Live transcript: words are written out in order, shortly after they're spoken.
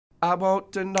I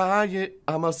won't deny it.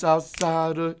 I'm a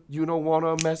Southsider. You don't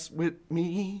wanna mess with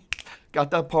me.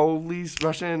 Got the police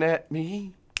rushing at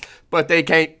me, but they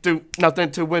can't do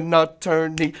nothing to an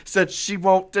attorney. Said she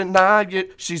won't deny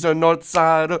it. She's a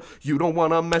Northsider. You don't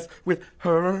wanna mess with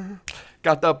her.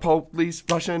 Got the police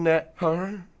rushing at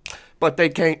her, but they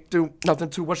can't do nothing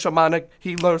to a shamanic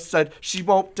healer. Said she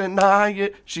won't deny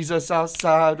it. She's a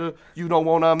Southsider. You don't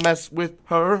wanna mess with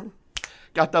her.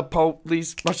 Got the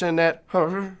police rushing at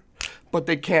her, but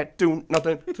they can't do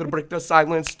nothing to break the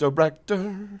silence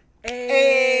director.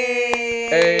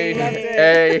 Hey,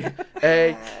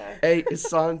 hey, it's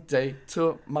Sunday,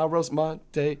 tomorrow's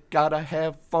Monday. Gotta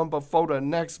have fun before the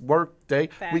next work day.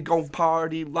 Facts. We gon'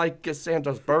 party like it's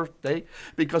Sandra's birthday,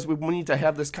 because we need to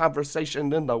have this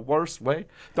conversation in the worst way.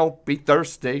 Don't be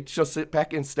thirsty, just sit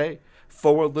back and stay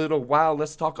for a little while.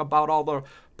 Let's talk about all the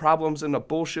problems and the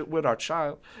bullshit with our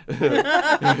child.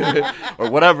 Or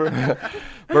whatever.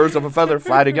 Birds of a feather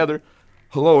fly together.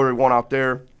 Hello, everyone out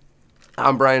there.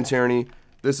 I'm Brian Tierney.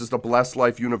 This is the Blessed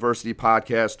Life University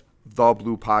podcast, the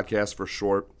Blue Podcast for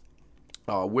short.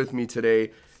 With me today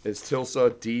is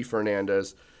Tilsa D.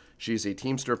 Fernandez. She's a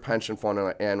Teamster pension fund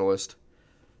analyst.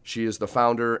 She is the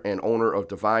founder and owner of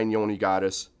Divine Yoni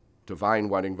Goddess, Divine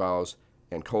Wedding Vows,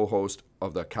 and co-host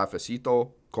of the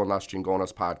Cafecito con las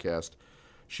Chingonas podcast.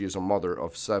 She is a mother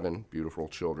of 7 beautiful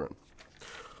children.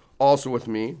 Also with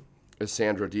me is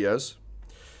Sandra Diaz.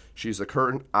 She's the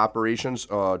current operations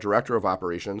director of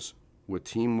operations with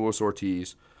Team Luis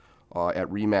Ortiz at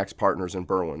Remax Partners in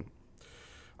Berwyn.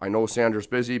 I know Sandra's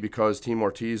busy because Team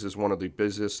Ortiz is one of the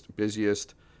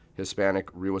busiest Hispanic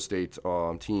real estate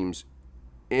teams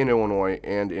in Illinois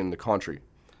and in the country.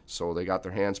 So they got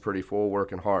their hands pretty full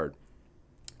working hard.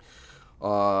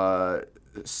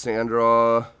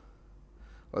 Sandra,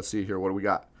 let's see here, what do we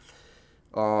got?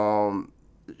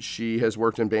 She has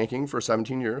worked in banking for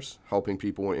 17 years, helping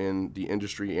people in the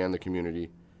industry and the community.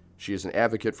 She is an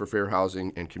advocate for fair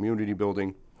housing and community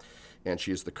building, and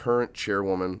she is the current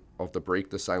chairwoman of the Break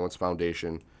the Silence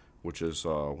Foundation, which is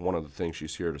one of the things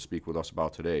she's here to speak with us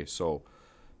about today. So,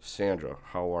 Sandra,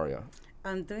 how are you?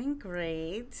 I'm doing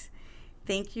great.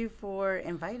 Thank you for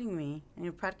inviting me in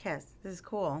your podcast. This is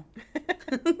cool.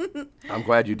 I'm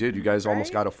glad you did. You guys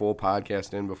almost got a full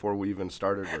podcast in before we even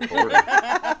started recording.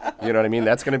 You know what I mean?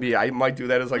 That's going to be, I might do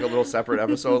that as like a little separate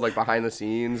episode, like behind the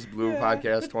scenes, Blue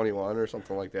Podcast 21 or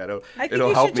something like that. I think it'll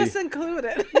you help should me. just include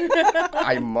it.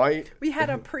 I might. We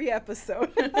had a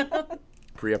pre-episode.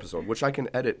 Pre-episode, which I can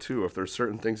edit too. If there's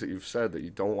certain things that you've said that you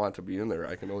don't want to be in there,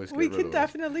 I can always get We rid can of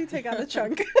definitely take out a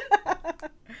chunk.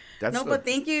 But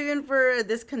thank you even for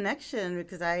this connection,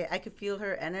 because I could feel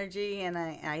her energy, and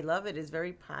I love it. It's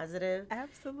very positive.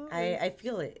 Absolutely. I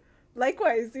feel it.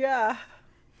 Likewise, yeah.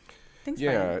 Thanks,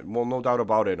 Yeah, Brian. well, no doubt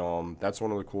about it. That's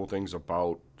one of the cool things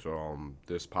about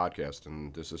this podcast,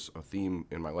 and this is a theme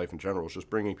in my life in general, is just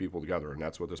bringing people together, and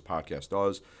that's what this podcast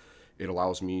does. It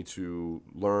allows me to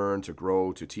learn, to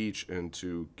grow, to teach, and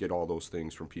to get all those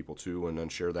things from people too, and then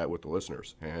share that with the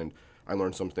listeners. And I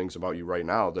learned some things about you right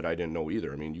now that I didn't know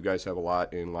either. I mean, you guys have a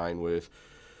lot in line with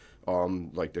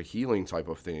like the healing type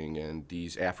of thing and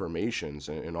these affirmations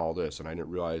and all this, and I didn't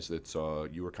realize that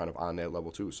you were kind of on that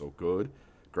level too. So good,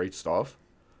 great stuff.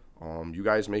 You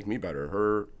guys make me better.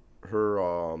 Her,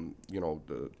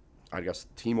 I guess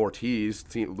Team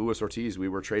Luis Ortiz, we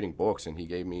were trading books, and he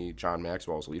gave me John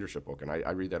Maxwell's leadership book, and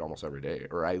I read that almost every day,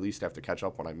 or I at least have to catch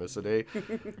up when I miss a day,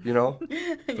 you know? But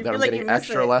then I'm like getting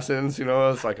extra lessons, you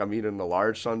know? It's like I'm eating the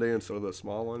large sundae instead of the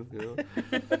small one, you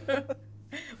know?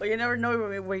 Well, you never know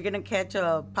where you're going to catch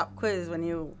a pop quiz when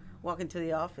you walk into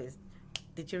the office.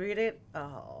 Did you read it?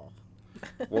 Oh.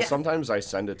 Well, sometimes I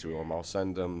send it to them. I'll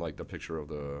send them, like, the picture of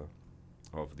the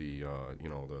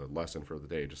the lesson for the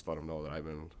day. Just let them know that I've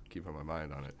been keeping my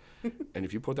mind on it. And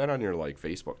if you put that on your like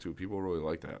Facebook too, people really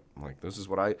like that. I'm like, this is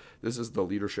the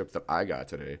leadership that I got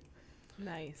today.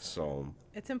 Nice. So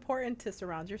it's important to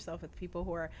surround yourself with people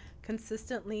who are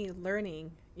consistently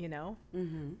learning, you know?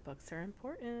 Mm-hmm. Books are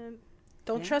important.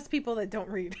 Don't trust people that don't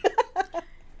read.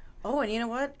 Oh, and you know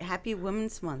what? Happy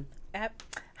Women's Month.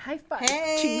 High five.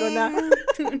 Hey. Chingona.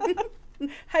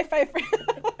 High five.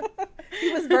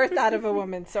 He was birthed out of a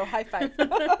woman, so high five.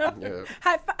 yeah.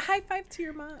 High five to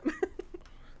your mom.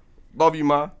 Love you,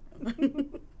 Ma.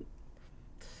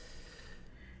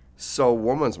 So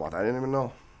Women's Month, I didn't even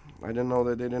know. I didn't know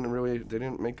that they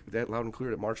didn't make that loud and clear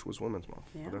that March was Women's Month.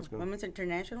 Yeah, But that's good. Women's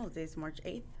International Day is March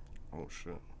 8th. Oh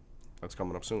shit, that's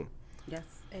coming up soon. Yes.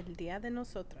 El Día de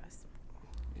Nosotras.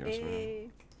 Yes,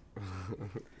 ma'am.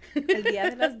 El Día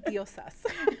de las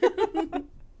Diosas.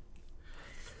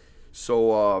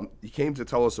 So you came to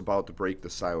tell us about the Break the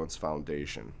Silence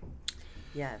Foundation.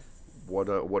 Yes.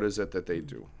 What is it that they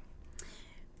do?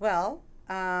 Well,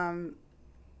 I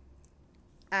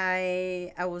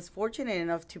was fortunate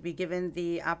enough to be given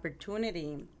the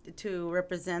opportunity to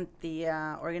represent the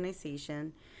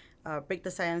organization, Break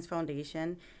the Silence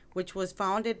Foundation, which was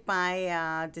founded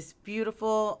by this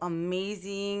beautiful,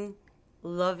 amazing,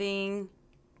 loving,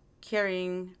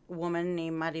 caring woman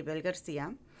named Maribel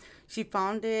Garcia. She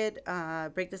founded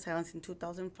Break the Silence in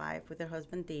 2005 with her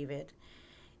husband David,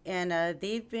 and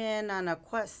they've been on a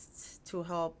quest to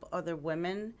help other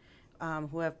women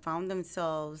who have found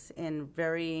themselves in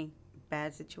very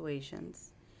bad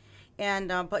situations. And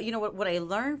but you know what I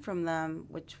learned from them,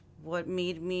 what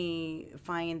made me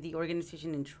find the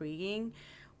organization intriguing,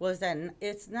 was that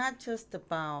it's not just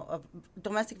about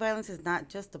domestic violence is not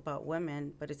just about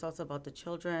women, but it's also about the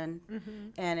children,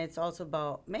 and it's also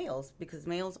about males, because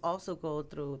males also go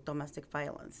through domestic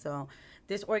violence. So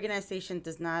this organization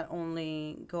does not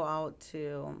only go out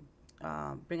to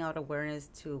bring out awareness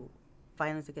to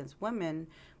violence against women,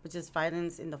 but just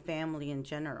violence in the family in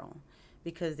general.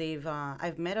 Because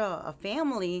I've met a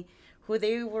family who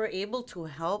they were able to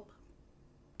help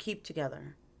keep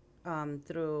together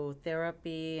through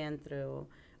therapy and through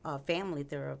family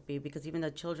therapy, because even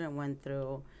the children went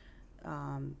through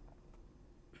a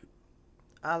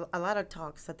lot of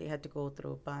talks that they had to go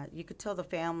through. But you could tell the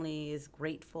family is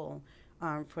grateful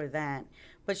for that.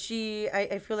 But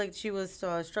I feel like she was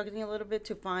struggling a little bit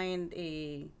to find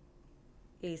a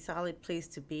solid place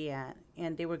to be at,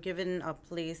 and they were given a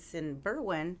place in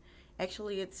Berwyn.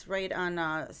 Actually, it's right on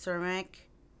Cermak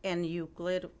and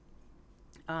Euclid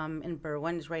in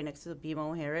Berwyn. It's right next to the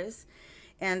BMO Harris.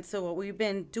 And so what we've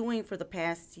been doing for the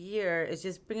past year is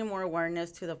just bringing more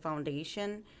awareness to the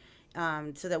foundation,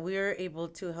 so that we're able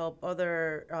to help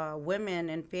other women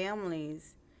and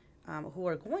families who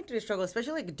are going through the struggle,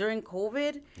 especially like during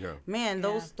COVID. Yeah. Man,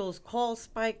 those calls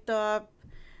spiked up.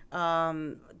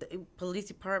 The police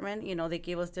department, they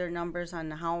gave us their numbers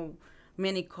on how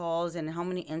many calls and how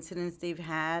many incidents they've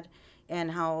had,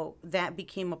 and how that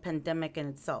became a pandemic in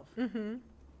itself.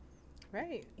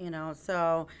 Right.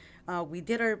 So we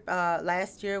did our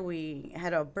last year. We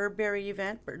had a Burberry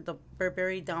event, the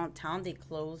Burberry downtown. They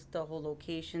closed the whole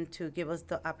location to give us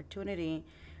the opportunity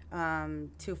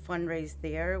to fundraise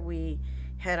there. We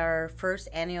had our first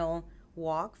annual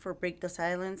walk for Break the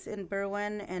Silence in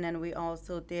Berwyn, and then we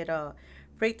also did a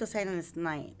Break the Silence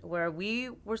night where we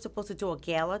were supposed to do a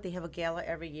gala. They have a gala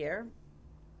every year,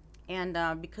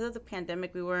 and because of the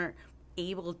pandemic, we weren't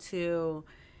able to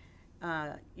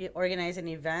organize an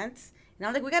event. And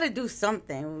I'm like, we got to do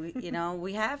something.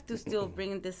 We have to still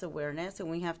bring this awareness, and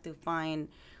we have to find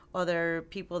other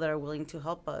people that are willing to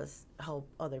help us help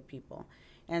other people.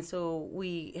 And so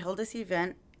we held this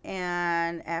event.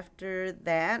 And after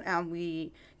that,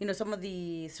 some of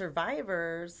the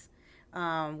survivors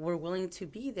were willing to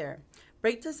be there.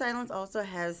 Break the Silence also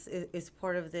is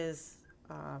part of this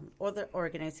other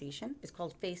organization. It's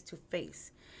called Face to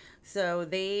Face. So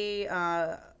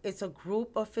it's a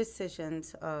group of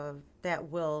physicians that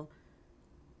will.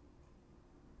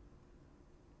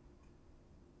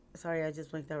 Sorry, I just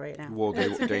blinked out right now. Well,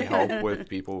 they help with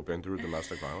people who've been through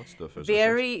domestic violence, the physicians?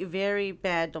 Very, very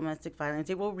bad domestic violence.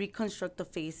 They will reconstruct the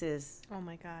faces. Oh,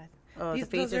 my God.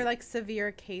 Those are like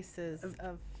severe cases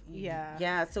of, yeah.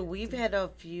 Yeah, so we've had a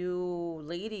few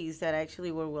ladies that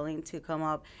actually were willing to come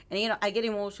up. And, I get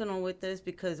emotional with this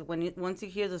because once you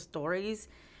hear the stories,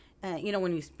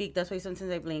 when you speak, that's why sometimes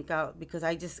I blink out, because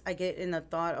I get in the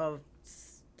thought of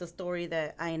the story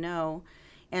that I know.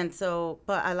 And so,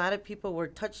 but a lot of people were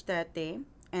touched that day.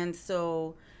 And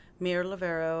so Mayor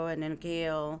Lavero and then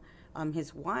Gail,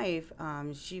 his wife,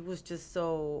 she was just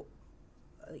so,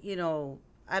 I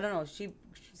don't know,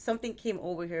 something came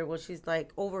over here where she's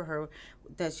like, over her,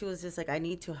 that she was just like, I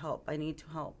need to help.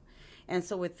 And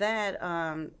so with that,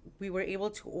 we were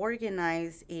able to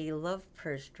organize a Love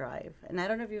Purse drive. And I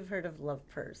don't know if you've heard of Love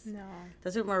Purse. No.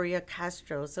 That's with Maria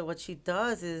Castro. So what she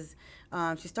does is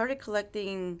she started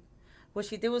collecting. What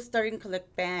she did was starting to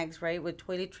collect bags, right, with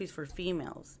toiletries for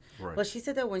females. Right. But she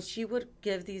said that when she would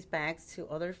give these bags to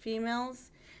other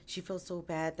females, she felt so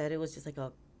bad that it was just like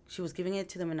she was giving it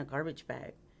to them in a garbage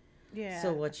bag. Yeah.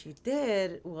 So what she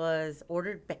did was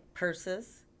ordered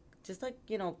purses, just like,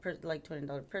 like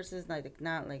 $20 purses,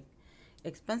 not like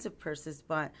expensive purses,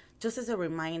 but just as a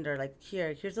reminder, like,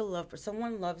 here's a love.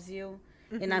 Someone loves you,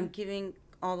 and I'm giving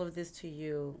all of this to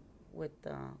you with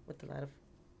a lot of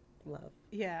love.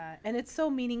 Yeah, and it's so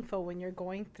meaningful when you're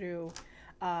going through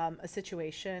a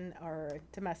situation or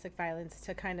domestic violence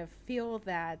to kind of feel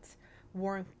that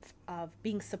warmth of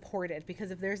being supported,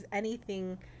 because if there's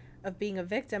anything of being a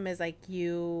victim is like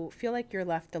you feel like you're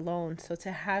left alone. So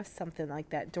to have something like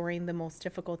that during the most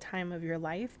difficult time of your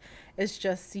life is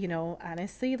just, you know,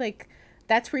 honestly, like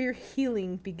that's where your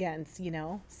healing begins, you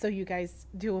know. So you guys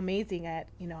do amazing at,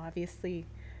 you know, obviously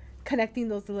connecting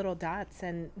those little dots.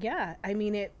 And yeah, I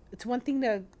mean, it's one thing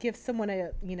to give someone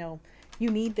a, you know, you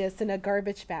need this in a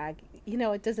garbage bag, you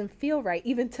know, it doesn't feel right.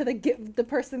 Even to the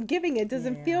person giving it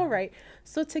doesn't feel right.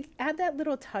 So to add that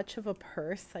little touch of a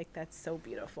purse, like that's so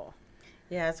beautiful.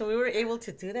 Yeah, so we were able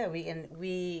to do that.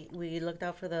 We looked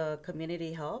out for the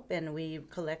community help, and we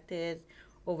collected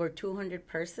over 200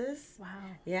 purses. Wow.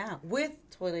 Yeah, with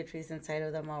toiletries inside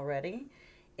of them already.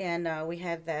 And we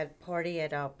had that party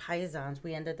at Paisans.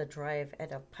 We ended the drive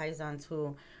at Paisans,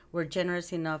 who were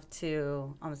generous enough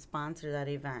to sponsor that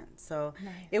event. So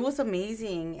Nice. it was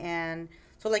amazing. And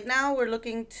so like now we're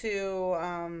looking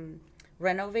to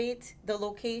renovate the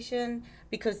location,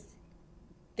 because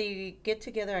they get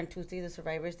together on Tuesday, the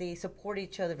survivors. They support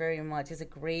each other very much. It's a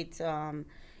great,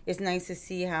 it's nice to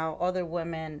see how other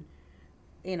women,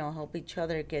 you know, help each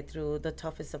other get through the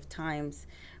toughest of times.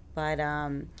 But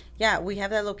yeah, we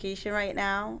have that location right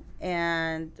now,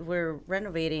 and we're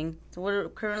renovating. So we're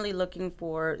currently looking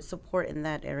for support in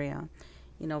that area.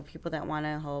 You know, people that want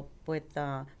to help with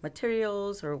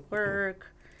materials or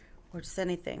work or just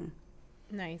anything.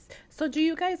 Nice. So do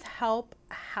you guys help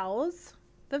house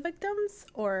the victims,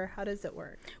 or how does it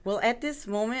work? Well, at this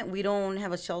moment, we don't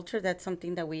have a shelter. That's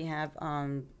something that we have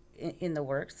in the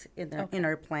works, in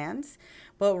our plans.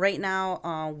 But right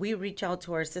now, we reach out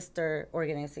to our sister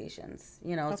organizations,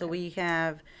 you know, so we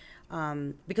have,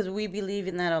 because we believe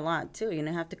in that a lot too, you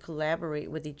know, have to collaborate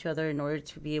with each other in order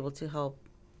to be able to help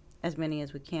as many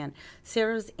as we can.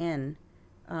 Sarah's Inn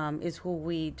is who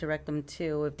we direct them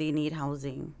to if they need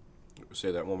housing.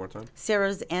 Say that one more time.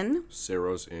 Sarah's Inn?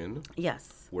 Sarah's Inn?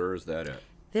 Yes. Where is that at?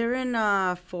 They're in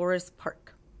Forest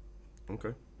Park.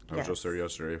 Okay. I was just there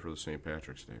yesterday for the St.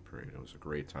 Patrick's Day parade. It was a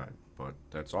great time, but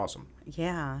that's awesome.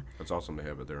 Yeah. That's awesome to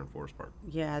have it there in Forest Park.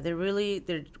 Yeah, they're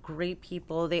great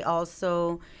people. They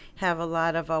also have a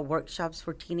lot of workshops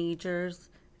for teenagers.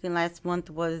 I think last month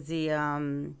was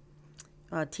the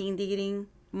teen dating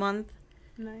month.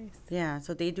 Nice. Yeah,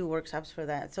 so they do workshops for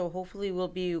that. So hopefully we'll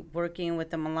be working with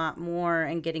them a lot more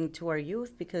and getting to our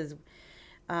youth, because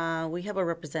we have a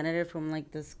representative from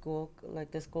the school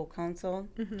council,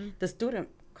 the student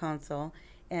council,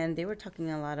 and they were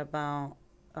talking a lot about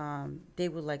they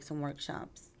would like some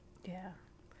workshops. Yeah,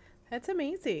 that's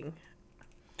amazing.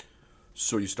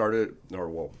 So you started,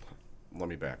 let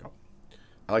me back up.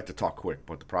 I like to talk quick,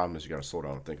 but the problem is you got to slow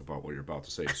down and think about what you're about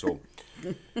to say. So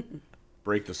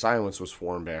Break the Silence was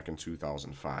formed back in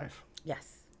 2005.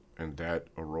 Yes. And that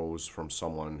arose from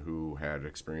someone who had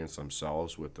experienced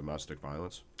themselves with domestic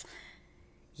violence?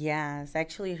 Yes,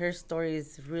 actually her story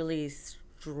is really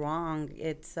strong.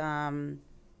 It's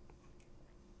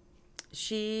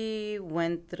she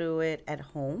went through it at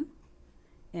home,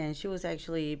 and she was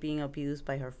actually being abused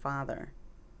by her father.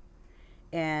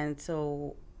 And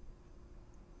so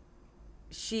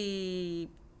she,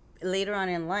 later on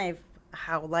in life,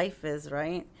 how life is,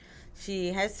 right?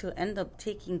 She has to end up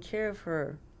taking care of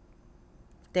her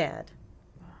dad.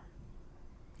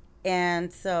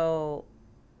 And so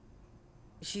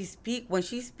when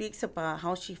she speaks about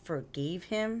how she forgave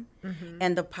him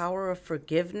and the power of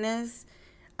forgiveness,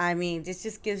 I mean, this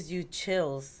just gives you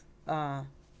chills. I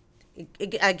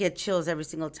get chills every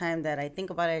single time that I think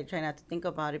about it. I try not to think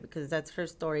about it because that's her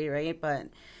story, right? But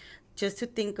just to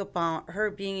think about her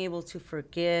being able to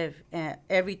forgive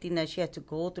everything that she had to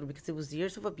go through, because it was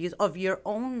years of abuse of your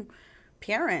own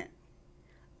parent.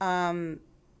 And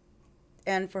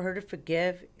for her to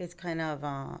forgive, it's kind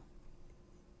of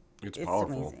it's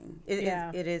powerful. Amazing.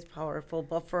 It is powerful.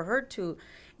 But for her to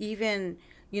even,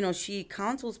 she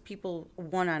counsels people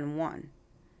one-on-one,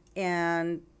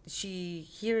 and she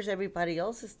hears everybody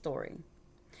else's story.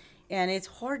 And it's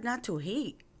hard not to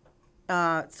hate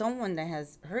someone that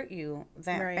has hurt you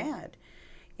that bad.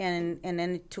 And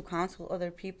then to counsel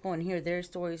other people and hear their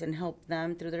stories and help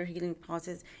them through their healing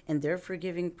process and their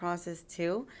forgiving process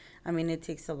too. I mean, it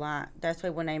takes a lot. That's why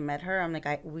when I met her, I'm like,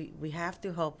 we have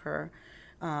to help her.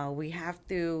 We have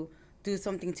to do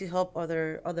something to help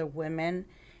other women.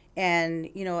 And,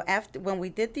 after when we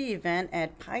did the event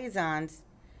at Paisans,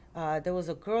 there was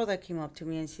a girl that came up to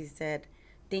me and she said,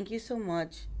 "Thank you so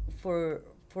much for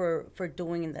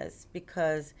doing this,"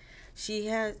 because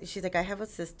she's like, I have a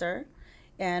sister,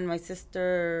 and my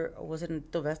sister was in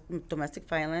domestic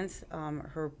violence.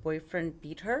 Her boyfriend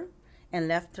beat her and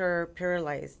left her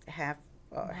paralyzed. Half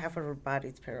of her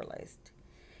body's paralyzed.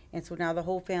 and so now the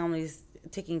whole family's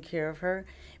taking care of her.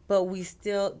 But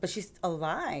she's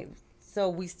alive, so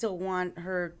we still want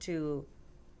her to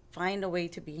find a way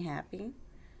to be happy.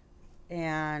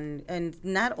 And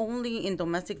not only in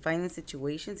domestic violence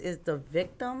situations is the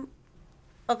victim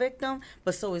a victim,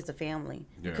 but so is the family.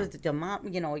 Yeah. Because the mom,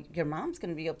 your mom's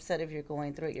gonna be upset if you're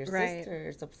going through it. Your sister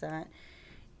is upset.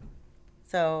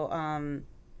 So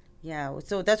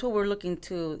so that's what we're looking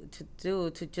to do,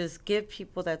 to just give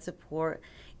people that support,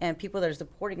 and people that are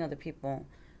supporting other people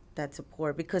that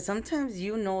support. Because sometimes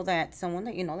that someone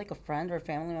that like a friend or a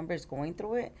family member is going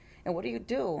through it, and what do you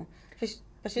do?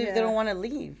 Especially if they don't want to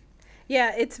leave.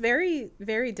 Yeah, it's very,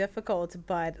 very difficult,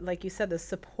 but like you said, the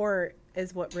support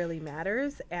is what really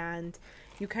matters, and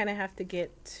you kind of have to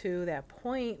get to that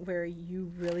point where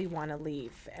you really want to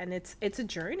leave, and it's a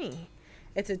journey.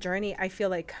 It's a journey. I feel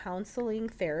like counseling,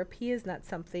 therapy is not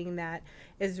something that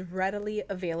is readily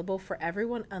available for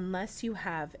everyone unless you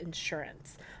have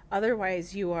insurance.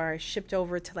 Otherwise, you are shipped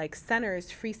over to like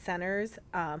free centers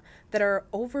that are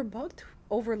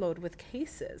overload with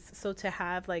cases. So to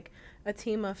have like a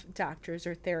team of doctors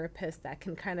or therapists that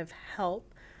can kind of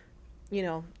help,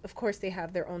 of course they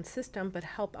have their own system, but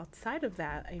help outside of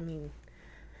that. I mean,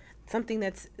 something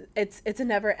it's a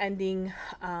never ending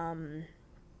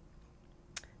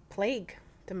plague.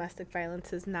 Domestic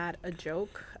violence is not a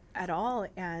joke at all.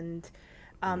 And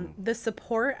the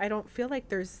support, I don't feel like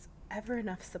there's ever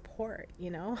enough support,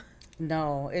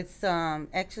 No, it's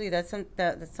actually that's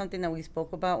something that we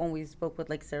spoke about when we spoke with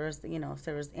like Sarah's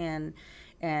and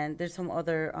there's some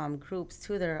other groups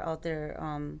too that are out there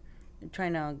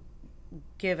trying to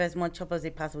give as much help as they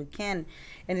possibly can,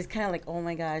 and it's kind of like, oh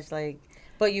my gosh, like,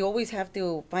 but you always have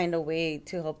to find a way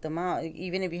to help them out,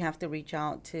 even if you have to reach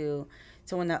out to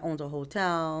someone that owns a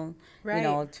hotel,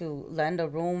 to lend a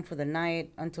room for the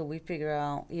night until we figure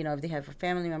out, if they have a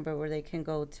family member where they can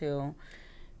go to.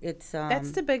 It's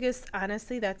that's the biggest,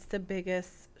 honestly, that's the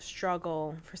biggest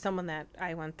struggle for someone that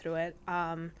I went through it,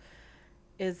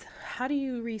 is how do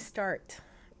you restart?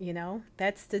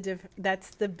 That's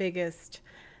the biggest,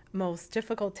 most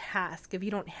difficult task. If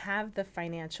you don't have the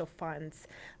financial funds,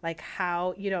 like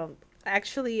how,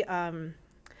 actually,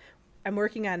 I'm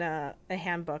working on a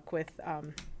handbook with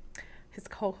his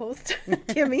co-host,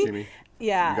 Kimmy.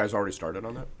 Yeah. You guys already started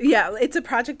on that? Yeah, it's a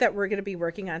project that we're going to be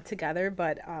working on together,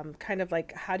 but kind of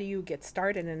like, how do you get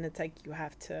started? And it's like, you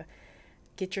have to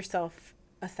get yourself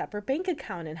a separate bank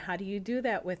account. And how do you do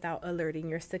that without alerting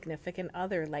your significant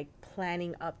other, like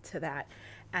planning up to that?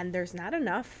 And there's not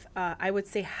enough. I would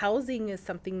say housing is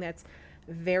something that's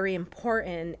very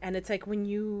important. And it's like, when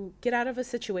you get out of a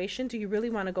situation, do you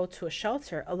really want to go to a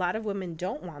shelter? A lot of women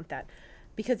don't want that,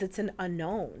 because it's an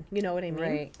unknown, you know what I mean?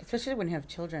 Right. Especially when you have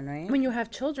children, right? When you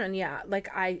have children, yeah. Like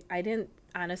I didn't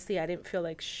feel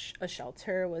like a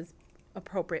shelter was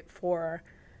appropriate for,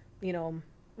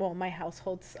 well, my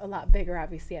household's a lot bigger.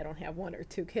 Obviously, I don't have 1 or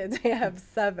 2 kids. I have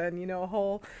 7, a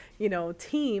whole,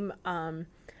 team.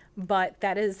 But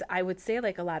that is, I would say,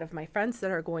 like a lot of my friends that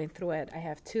are going through it. I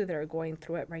have 2 that are going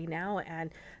through it right now.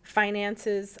 And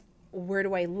finances, where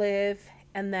do I live?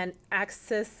 And then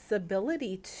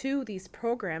accessibility to these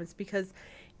programs, because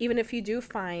even if you do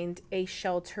find a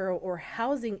shelter or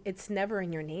housing, it's never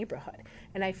in your neighborhood.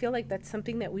 And I feel like that's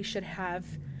something that we should have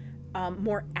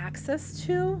more access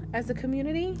to as a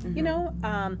community,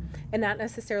 and not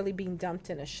necessarily being dumped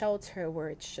in a shelter where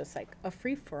it's just like a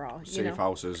free-for-all. Safe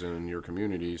houses in your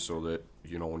community, so that,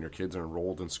 when your kids are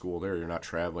enrolled in school there, you're not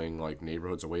traveling like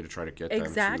neighborhoods away to try to get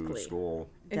them to school.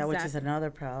 Yeah, which is another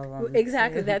problem.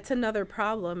 Exactly, that's another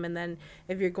problem. And then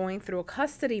if you're going through a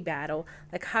custody battle,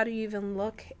 like how do you even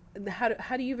how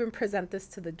do you even present this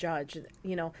to the judge?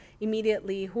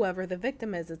 Immediately, whoever the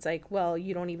victim is, it's like, well,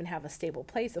 you don't even have a stable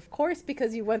place, of course,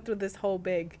 because you went through this whole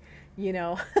big,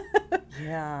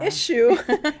 issue,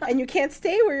 and you can't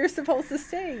stay where you're supposed to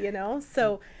stay,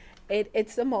 So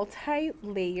it's a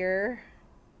multi-layer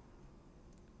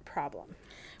problem.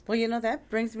 Well, that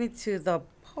brings me to the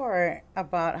part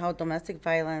about how domestic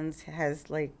violence has,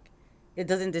 like, it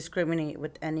doesn't discriminate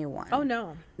with anyone. Oh,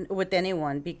 no. With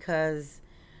anyone, because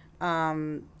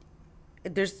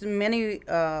there's many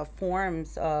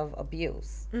forms of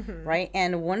abuse, right?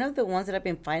 And one of the ones that I've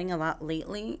been fighting a lot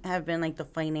lately have been like the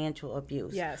financial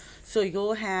abuse. Yes. So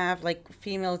you'll have like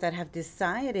females that have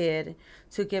decided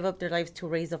to give up their lives to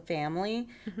raise a family,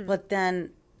 but then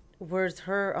where's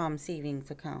her savings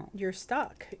account? You're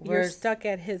stuck. You're stuck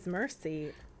at his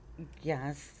mercy.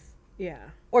 Yes. Yeah.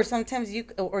 Or sometimes you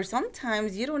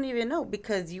don't even know,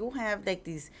 because you have like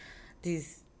these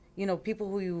people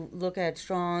who you look at,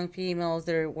 strong females,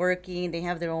 they're working, they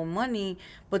have their own money,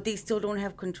 but they still don't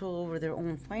have control over their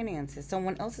own finances.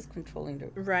 Someone else is controlling their.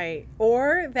 Right.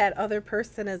 Or that other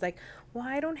person is like, well,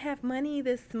 I don't have money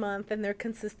this month, and they're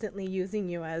consistently using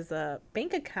you as a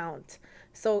bank account.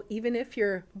 So even if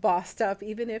you're bossed up,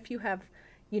 even if you have,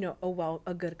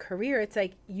 a good career, it's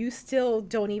like you still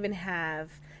don't even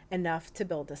have enough to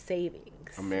build a savings.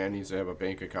 A man needs to have a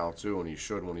bank account too, and he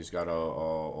should when he's got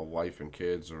a wife and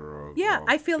kids, or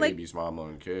I feel like baby's mama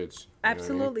and kids.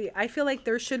 Absolutely. I feel like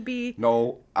there should be.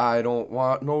 No, I don't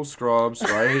want no scrubs,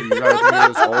 right? You gotta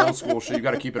do this old school shit. You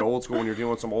gotta keep it old school when you're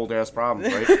dealing with some old ass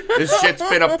problems, right? This shit's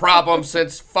been a problem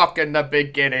since fucking the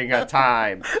beginning of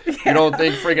time. Yeah. You don't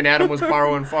think friggin' Adam was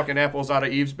borrowing fucking apples out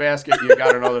of Eve's basket? You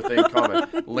got another thing coming.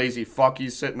 Lazy fuck,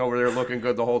 he's sitting over there looking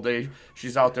good the whole day.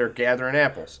 She's out there gathering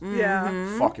apples. Yeah.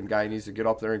 Mm-hmm. Fucking guy needs to get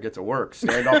up there and get to work.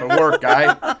 Stand up and work,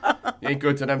 guy. You ain't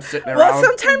good to them sitting around. Well,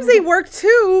 sometimes they work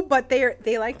too, but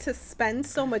they like to spend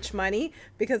so much money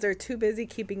because they're too busy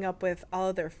keeping up with all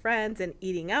of their friends and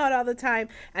eating out all the time.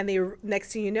 And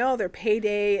next thing you know, their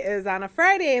payday is on a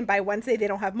Friday, and by Wednesday they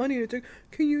don't have money. It's like,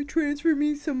 can you transfer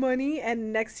me some money?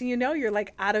 And next thing you know, you're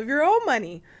like out of your own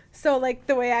money. So like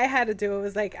the way I had to do it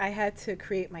was like I had to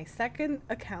create my second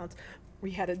account.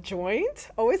 We had a joint,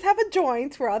 always have a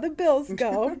joint where all the bills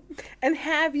go, and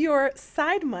have your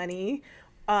side money.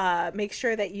 Make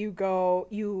sure that you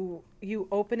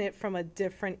open it from a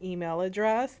different email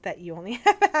address that you only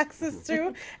have access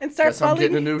to, and start Guess I'm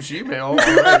getting a new Gmail. All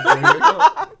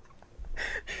right,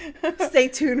 Stay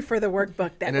tuned for the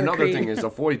workbook that. And another thing is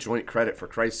avoid joint credit, for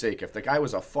Christ's sake. If the guy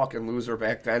was a fucking loser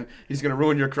back then, he's gonna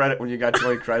ruin your credit when you got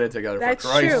joint credit together. That's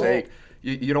for Christ's true. sake.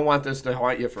 You don't want this to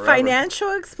haunt you forever. Financial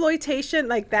exploitation,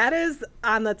 like that is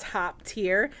on the top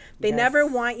tier. They never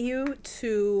want you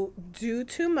to do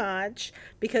too much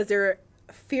because they're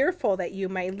fearful that you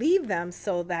might leave them.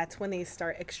 So that's when they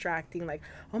start extracting like,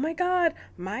 oh my God,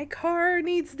 my car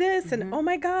needs this. And oh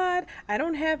my God, I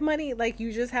don't have money. Like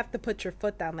you just have to put your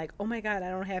foot down like, oh my God, I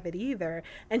don't have it either.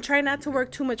 And try not to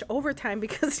work too much overtime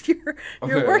because you're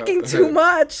working too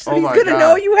much. So he's going to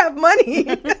know you have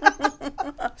money.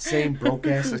 Same broke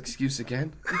ass excuse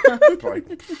again.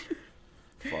 Like,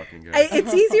 fucking guy.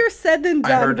 It's easier said than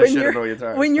done. I heard this shit a million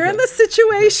times. When you're in the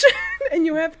situation and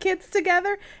you have kids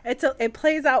together, it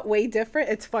plays out way different.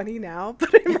 It's funny now,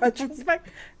 but in retrospect,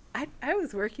 I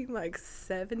was working like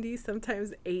 70,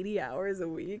 sometimes 80 hours a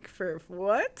week for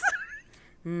what?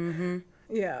 Mm-hmm.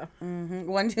 Yeah. Mm-hmm.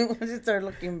 Once you start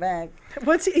looking back.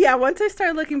 Once I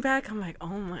start looking back, I'm like, oh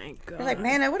my God. You're like,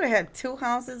 man, I would have had 2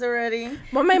 houses already.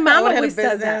 Well, my mom always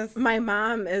says that. My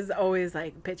mom is always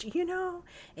like, bitch,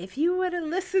 if you would have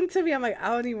listened to me, I'm like, I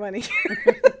don't even want to hear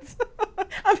it.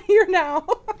 I'm here now.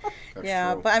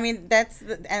 Yeah, true. But I mean, that's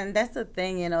the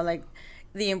thing, like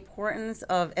the importance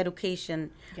of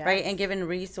education, right? And giving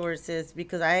resources,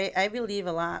 because I believe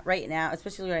a lot right now,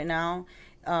 especially right now,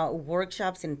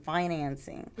 workshops in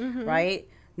financing, right?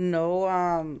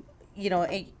 No,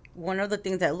 one of the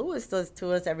things that Lewis does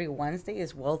to us every Wednesday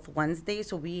is Wealth Wednesday.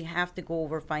 So we have to go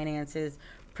over finances,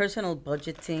 personal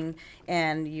budgeting,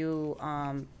 and you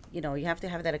have to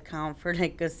have that account for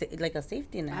like a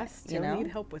safety net. I still need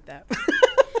help with that.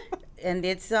 And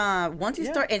it's once you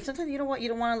start, and sometimes you don't want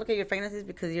to look at your finances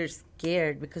because you're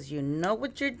scared, because you know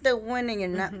what you're doing and you're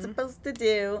not supposed to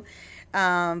do.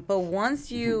 But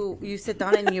once you sit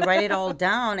down and you write it all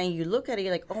down and you look at it,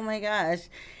 you're like, oh my gosh.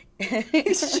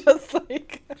 It's just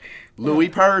like Louis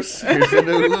purse. Here's the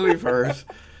new Louis purse.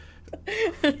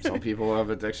 Some people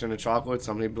have addiction to chocolate.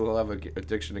 Some people have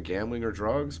addiction to gambling or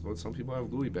drugs. But some people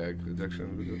have Louis bag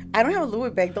addiction. I don't have a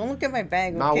Louis bag. Don't look at my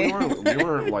bag. Okay? No, we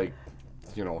weren't like,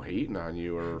 hating on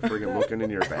you or friggin' looking in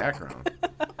your background.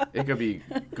 It could be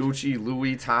Gucci,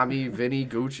 Louis, Tommy, Vinny,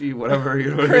 Gucci, whatever.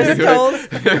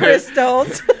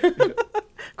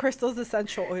 Crystals,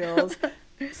 essential oils,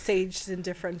 saged in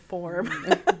different form.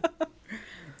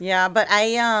 Yeah, but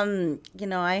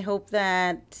I hope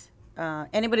that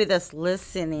anybody that's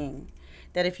listening,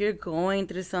 that if you're going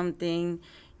through something,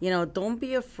 don't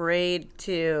be afraid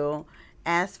to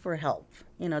ask for help.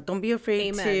 Don't be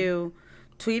afraid to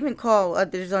even call.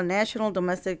 There's a National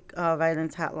Domestic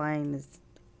Violence Hotline. It's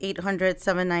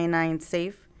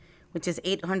 800-799-SAFE, which is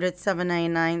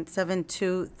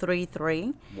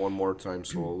 800-799-7233. One more time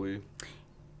slowly.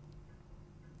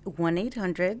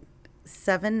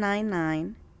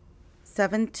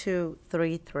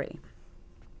 1-800-799-7233.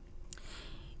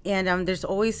 And there's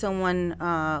always someone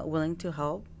willing to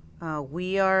help.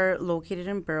 We are located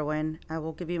in Berwyn. I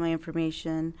will give you my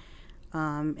information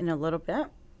in a little bit.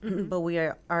 But we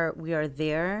are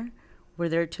there. We're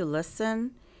there to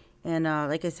listen, And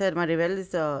like I said,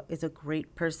 Maribel is a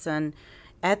great person.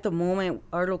 At the moment,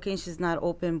 our location is not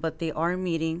open, but they are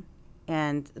meeting,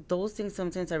 and those things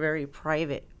sometimes are very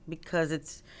private because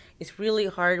it's really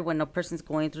hard when a person's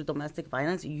going through domestic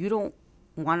violence. You don't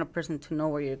want a person to know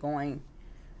where you're going,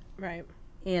 Right.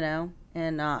 you know.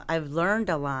 And I've learned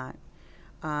a lot.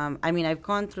 I mean, I've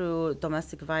gone through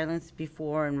domestic violence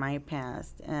before in my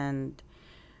past, and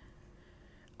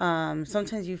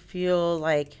sometimes you feel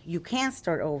like you can't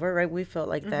start over, right? We felt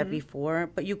like that before,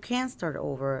 but you can start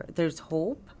over. There's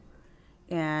hope,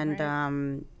 and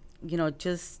Right. you know,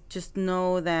 just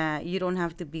know that you don't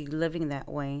have to be living that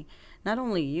way. Not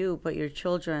only you, but your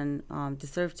children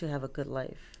deserve to have a good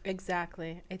life.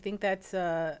 Exactly. I think that's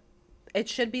it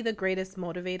should be the greatest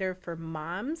motivator for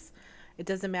moms. It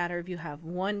doesn't matter if you have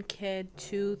one kid,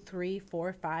 two, three,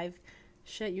 four, five.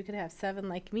 Shit, you could have seven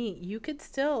like me. You could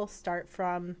still start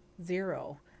from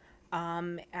zero.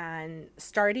 And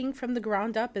starting from the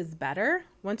ground up is better.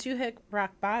 Once you hit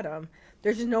rock bottom,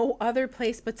 there's no other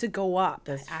place but to go up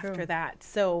That's after true. that.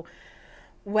 So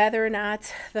whether or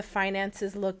not the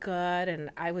finances look good, and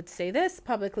I would say this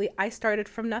publicly, I started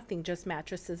from nothing, just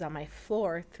mattresses on my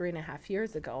floor 3.5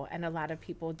 years ago. And a lot of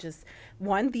people just,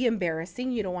 one, the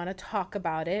embarrassing, you don't want to talk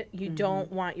about it. You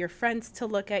don't want your friends to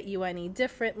look at you any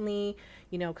differently,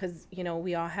 you know, because, you know,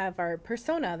 we all have our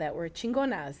persona that we're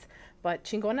chingonas, but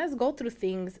chingonas go through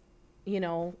things, you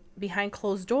know, behind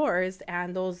closed doors,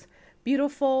 and those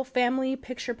beautiful family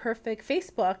picture perfect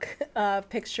Facebook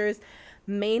pictures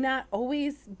may not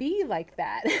always be like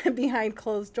that behind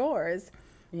closed doors.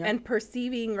 Yep. And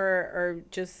perceiving or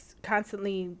just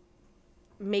constantly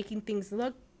making things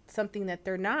look something that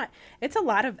they're not. It's a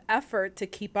lot of effort to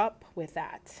keep up with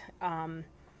that. And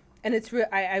it's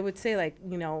I would say, like,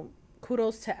 you know,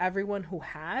 kudos to everyone who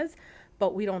has,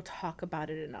 but we don't talk about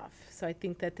it enough. So I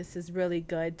think that this is really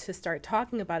good to start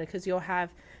talking about it, because you'll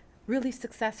have really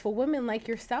successful women like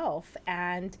yourself,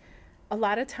 and a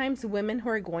lot of times women who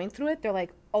are going through it, they're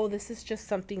like, oh, this is just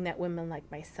something that women like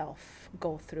myself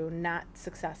go through, not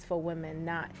successful women,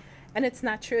 not. And it's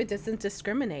not true. It doesn't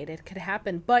discriminate. It could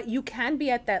happen. But you can be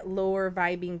at that lower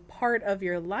vibing part of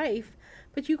your life,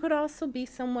 but you could also be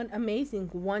someone amazing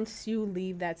once you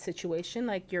leave that situation,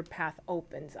 like your path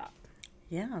opens up.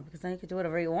 Yeah, because now you can do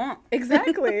whatever you want.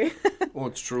 Exactly. Well,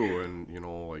 it's true, and you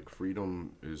know, like,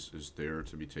 freedom is there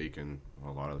to be taken.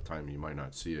 A lot of the time, you might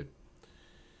not see it,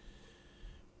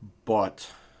 but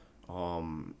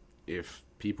if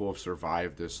people have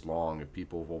survived this long, if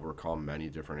people have overcome many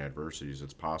different adversities,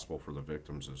 it's possible for the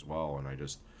victims as well. And I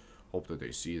just hope that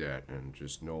they see that and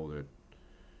just know that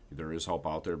there is help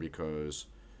out there, because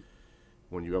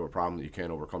when you have a problem that you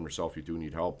can't overcome yourself, you do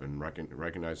need help, and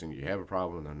recognizing that you have a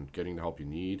problem and then getting the help you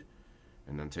need,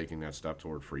 and then taking that step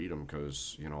toward freedom,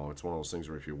 because, you know, it's one of those things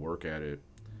where if you work at it,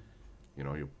 you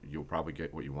know, you'll probably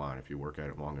get what you want if you work at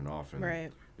it long enough. And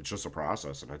Right. it's just a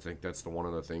process, and I think that's one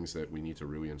of the things that we need to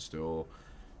really instill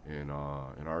in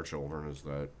our children, is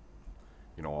that,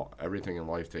 you know, everything in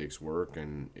life takes work,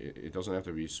 and it doesn't have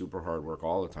to be super hard work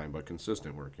all the time, but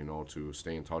consistent work, you know, to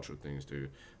stay in touch with things, to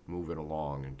move it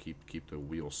along and keep the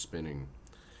wheels spinning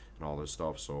and all this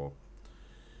stuff. So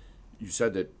you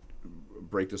said that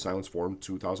Break the Silence formed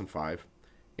 2005,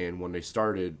 and when they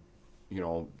started, you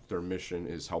know, their mission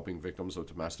is helping victims of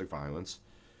domestic violence.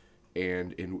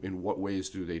 And in what ways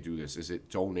do they do this? Is it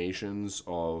donations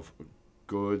of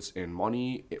goods and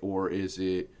money, or is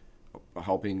it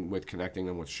helping with connecting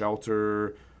them with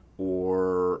shelter,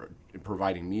 or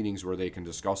providing meetings where they can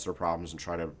discuss their problems and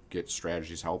try to get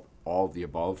strategies, help, all of the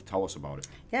above? Tell us about it.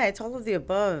 Yeah, it's all of the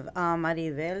above.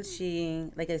 Maribel, she,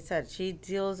 like I said, she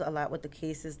deals a lot with the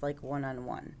cases like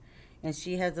one-on-one. And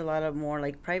she has a lot of more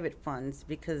like private funds,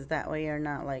 because that way you're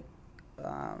not like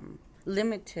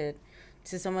limited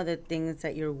to some of the things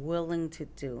that you're willing to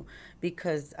do.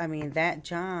 Because, I mean, that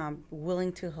job,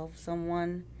 willing to help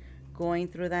someone going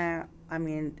through that, I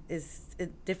mean, is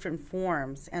different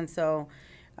forms. And so,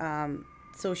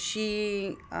 so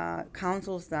she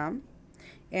counsels them.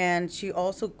 And she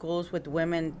also goes with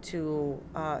women to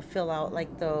fill out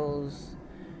like those,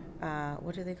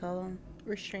 what do they call them?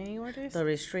 Restraining orders? The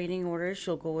restraining orders.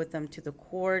 She'll go with them to the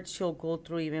court. She'll go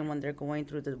through even when they're going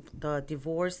through the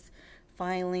divorce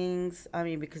filings. I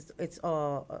mean, because it's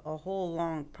a whole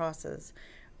long process.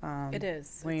 It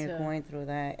is. When It's you're a- going through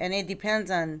that. And it depends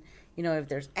on, you know, if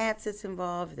there's assets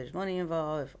involved, if there's money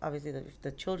involved, if obviously if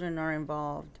the children are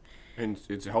involved. And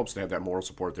it helps to have that moral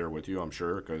support there with you, I'm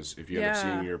sure, because if you end up Yeah.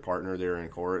 seeing your partner there in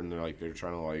court and they're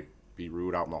trying to like be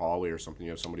rude out in the hallway or something,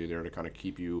 you have somebody there to kind of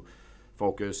keep you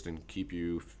focused and keep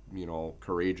you, you know,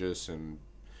 courageous, and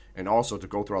also to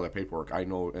go through all that paperwork. I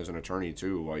know as an attorney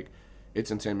too, like,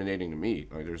 it's intimidating to me.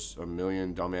 Like, there's a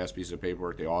million dumbass pieces of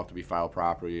paperwork. They all have to be filed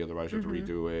properly, otherwise you have to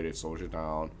redo it. It slows you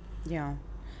down. Yeah.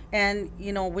 And,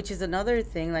 you know, which is another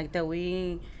thing, like, that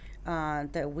we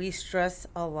stress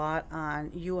a lot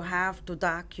on. You have to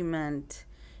document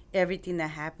everything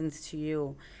that happens to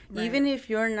you. Right. Even if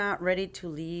you're not ready to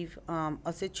leave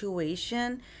a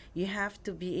situation, you have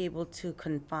to be able to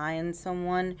confide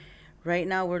someone. Right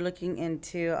now we're looking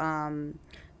into,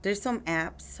 there's some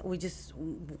apps. We just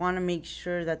want to make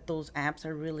sure that those apps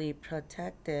are really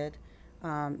protected,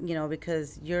 you know,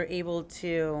 because you're able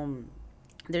to,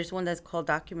 there's one that's called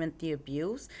Document the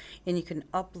Abuse, and you can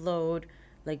upload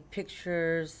like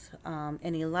pictures,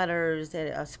 any letters,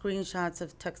 screenshots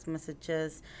of text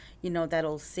messages, you know,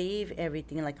 that'll save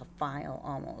everything like a file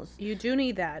almost. You do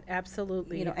need that,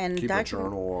 absolutely. You know, and Keep a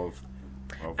journal of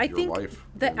I your think life.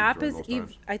 the app during is those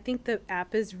times. I think the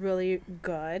app is really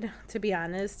good, to be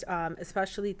honest,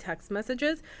 especially text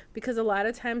messages, because a lot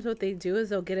of times what they do is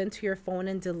they'll get into your phone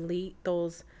and delete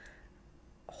those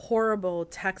horrible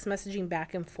text messaging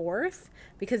back and forth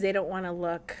because they don't want to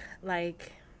look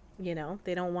like, you know,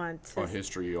 they don't want to A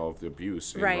history of the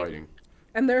abuse in Right. writing.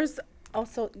 And there's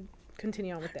also,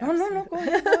 continue on with that. No, go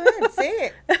ahead,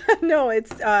 say it. No,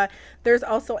 it's there's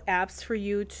also apps for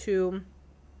you to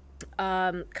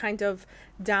kind of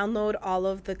download all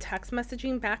of the text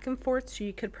messaging back and forth so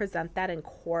you could present that in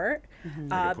court.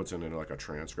 Like it puts it in like a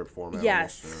transcript format.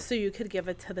 Yes, almost, so you could give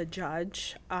it to the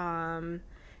judge. And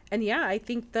yeah, I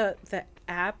think the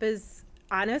app is,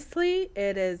 honestly,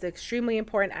 it is extremely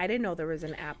important. I didn't know there was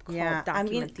an app called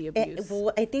Document the Abuse.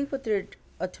 Well, I think what they're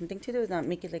attempting to do is not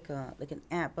make it like an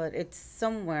app, but it's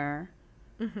somewhere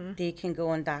they can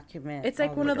go and document. It's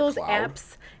like all one the- of those cloud.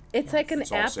 apps. It's like an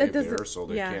It's all app that saved doesn't. there, so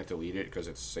they yeah. can't delete it because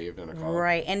it's saved in a cloud.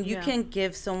 Right, and you Yeah. can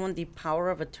give someone the power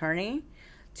of attorney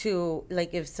to,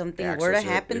 like, if something were to Access it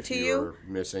happen if to you. you're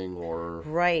missing or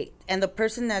Right, and the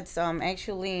person that's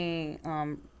actually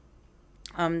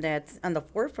that's on the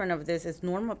forefront of this is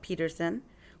Norma Peterson,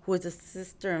 who is a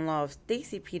sister-in-law of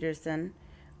Stacy Peterson.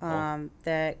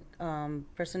 That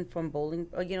person from Bowling,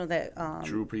 you know, that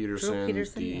Drew Peterson,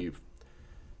 the yeah.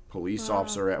 police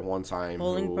officer at one time who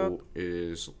Bolingbrook.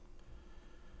 is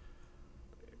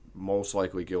most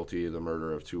likely guilty of the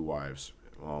murder of 2 wives.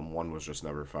 One was just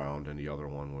never found, and the other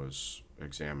one was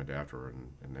examined after,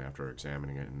 and after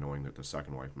examining it and knowing that the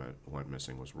second wife went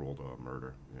missing, was ruled a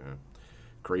murder. Yeah,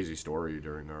 crazy story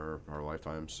during our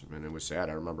lifetimes, and it was sad.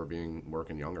 I remember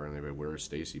working younger, and they would, "Where's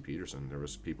Stacy Peterson?" There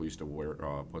was people used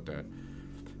to put that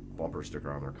bumper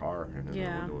sticker on their car, and in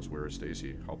Yeah. their windows, "Where is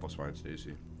Stacy? Help us find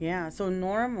Stacy." Yeah, so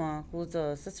Norma, who's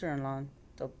a sister-in-law,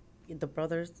 the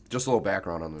brothers. Just a little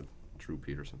background on the Drew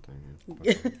Peterson thing.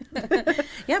 Yeah.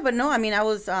 Yeah, but no, I mean,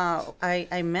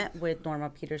 I met with Norma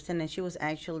Peterson, and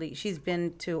she's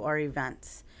been to our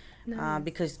events.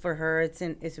 Because for her it's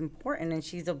important, and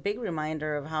she's a big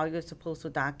reminder of how you're supposed to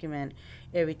document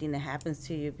everything that happens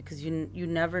to you, because you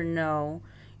never know,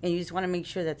 and you just want to make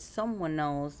sure that someone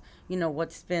knows, you know,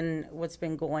 what's been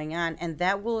going on, and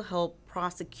that will help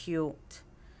prosecute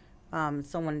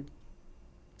someone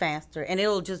faster, and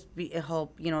it'll just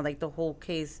help, you know, like the whole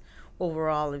case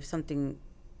overall if something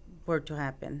were to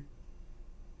happen,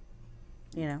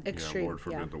 you know. Extreme. Yeah, Lord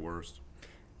forbid yeah. the worst.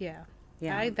 Yeah.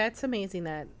 Yeah. That's amazing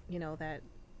that, you know, that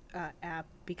app,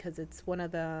 because it's one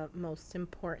of the most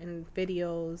important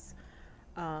videos,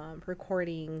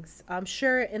 recordings. I'm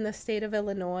sure in the state of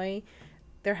Illinois,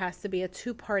 there has to be a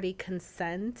 2-party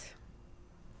consent,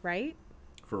 right?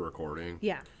 For recording.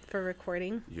 Yeah, for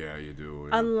recording. Yeah, you do.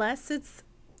 Yeah. Unless it's,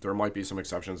 There might be some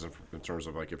exceptions in terms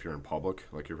of, like, if you're in public,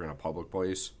 like if you're in a public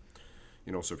place,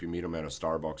 you know, so if you meet them at a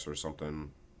Starbucks or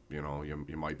something, you know,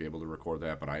 you might be able to record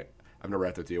that, but I've never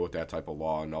had to deal with that type of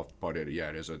law enough, but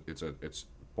it's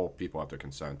both people have to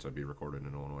consent to be recorded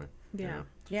in Illinois. yeah.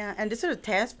 Yeah, and this is a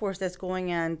task force that's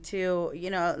going on too. You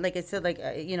know, like I said,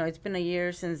 you know, it's been a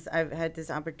year since I've had this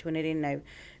opportunity, and I've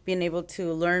been able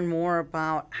to learn more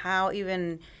about how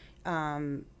even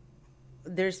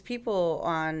there's people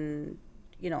on,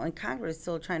 you know, in Congress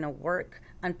still trying to work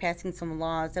on passing some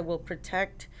laws that will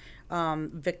protect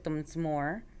victims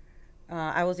more.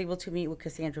 I was able to meet with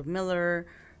Cassandra Miller,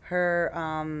 her,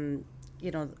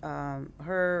 you know,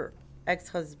 her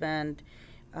ex-husband.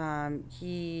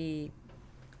 He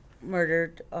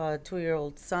murdered a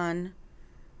 2-year-old son,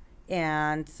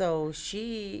 and so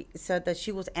she said that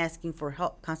she was asking for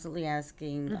help, constantly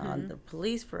asking the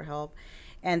police for help,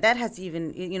 and that has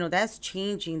even, you know, that's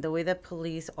changing the way that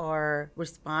police are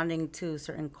responding to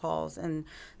certain calls and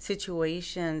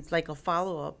situations, like a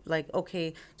follow-up, like,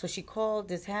 okay, so she called,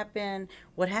 this happened,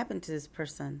 what happened to this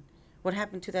person, what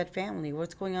happened to that family,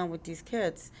 what's going on with these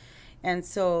kids? And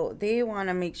so they want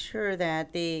to make sure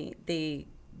that they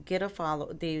do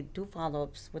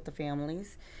follow-ups with the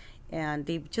families. And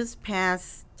they just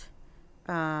passed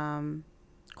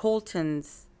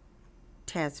Colton's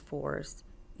task force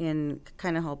in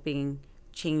kind of helping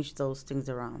change those things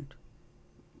around.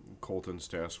 Colton's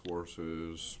task force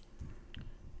is...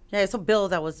 Yeah, it's a bill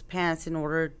that was passed in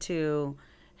order to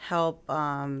help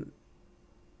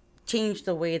change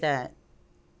the way that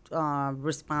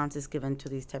response is given to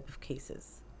these type of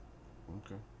cases.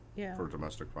 Okay. Yeah. For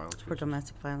domestic violence For cases.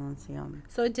 domestic violence, yeah.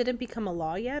 So it didn't become a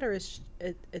law yet, or is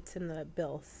it's in the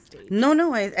bill stage?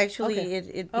 No, actually Okay. it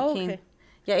became... Oh, okay.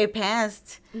 Yeah, it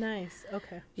passed. Nice.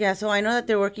 Okay. Yeah, so I know that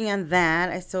they're working on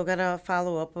that. I still got to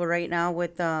follow up. But right now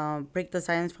with Break the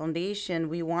Silence Foundation,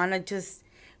 we want to just,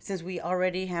 since we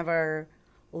already have our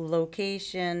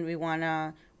location, we want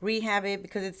to rehab it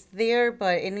because it's there,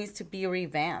 but it needs to be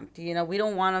revamped. You know, we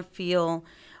don't want to feel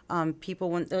people,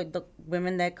 when the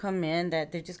women that come in,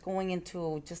 that they're just going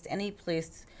into just any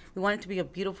place. We want it to be a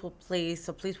beautiful place,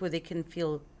 a place where they can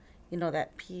feel, you know,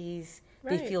 that peace.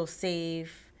 They Right. feel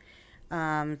safe.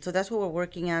 So that's what we're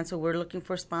working on. So we're looking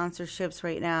for sponsorships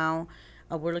right now.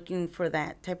 We're looking for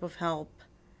that type of help,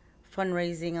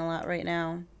 fundraising a lot right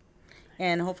now.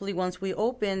 And hopefully once we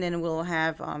open, then we'll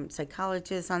have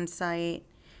psychologists on site.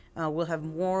 We'll have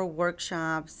more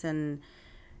workshops and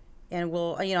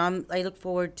we'll, you know, I look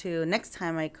forward to next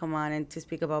time I come on and to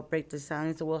speak about Break the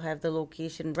Silence. So we'll have the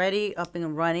location ready, up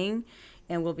and running,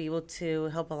 and we'll be able to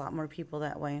help a lot more people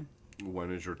that way.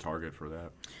 When is your target for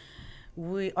that?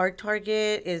 Our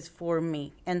target is for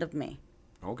May, end of May.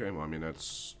 Okay, well, I mean,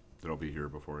 that'll be here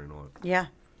before you know it. Yeah.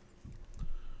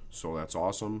 So that's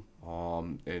awesome.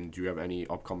 And do you have any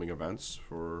upcoming events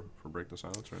for Break the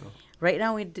Silence right now? Right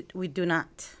now we do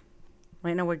not.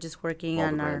 Right now we're just working Well,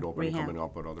 on the our grand opening rehab. coming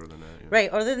up, but other than that, yeah. Right.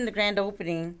 Other than the grand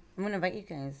opening, I'm gonna invite you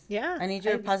guys. Yeah. I need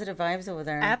your positive vibes over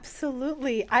there.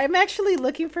 Absolutely. I'm actually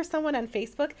looking for someone on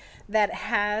Facebook that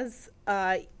has,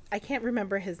 I can't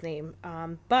remember his name,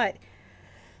 but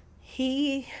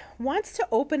he wants to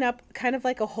open up kind of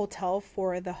like a hotel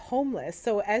for the homeless.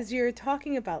 So as we're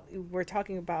talking about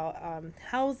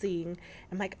housing,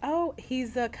 I'm like, oh,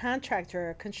 he's a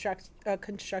contractor, a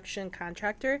construction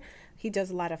contractor. He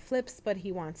does a lot of flips, but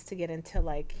he wants to get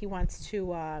into he wants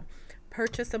to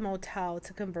purchase a motel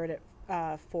to convert it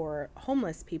for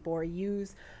homeless people, or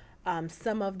use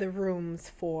some of the rooms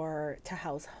to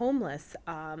house homeless,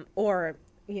 or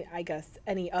I guess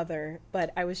any other.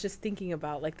 But I was just thinking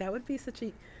about that would be such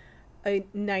a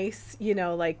nice,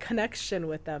 connection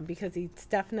with them, because he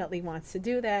definitely wants to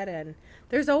do that, and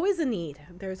there's always a need.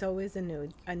 There's always a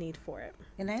need for it.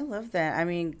 And I love that. I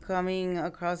mean, coming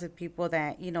across with people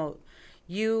that,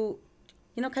 you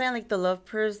kind of like the love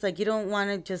purse, you don't want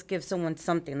to just give someone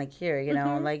something here,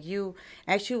 you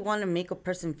actually want to make a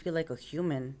person feel like a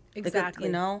human. Exactly.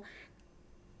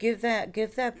 Give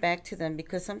that back to them,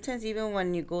 because sometimes even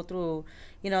when you go through,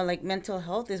 mental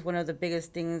health is one of the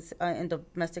biggest things in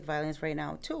domestic violence right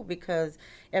now too, because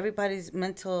everybody's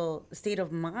mental state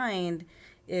of mind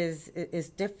is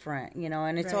different,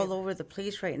 and it's all over the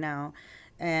place right now.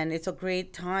 And it's a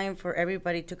great time for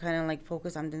everybody to kind of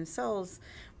focus on themselves,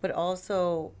 but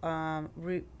also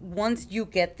once you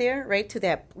get there, right, to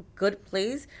that good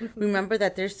place, remember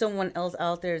that there's someone else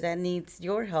out there that needs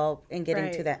your help in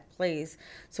getting to that place.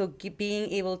 So being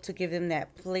able to give them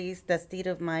that place, that state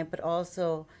of mind, but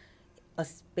also a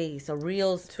space, a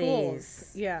real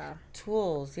space.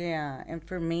 Tools,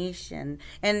 information.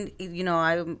 And,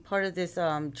 I'm part of this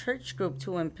church group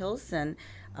too in Pilsen.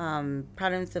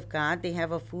 Providence of God, they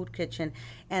have a food kitchen,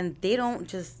 and they don't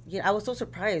just, I was so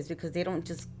surprised because they don't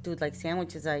just do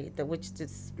sandwiches, which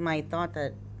is my thought,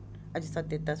 that I just thought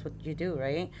that that's what you do,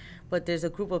 right? But there's a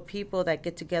group of people that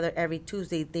get together every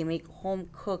Tuesday. They make home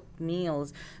cooked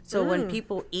meals, so when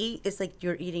people eat, it's like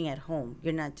you're eating at home.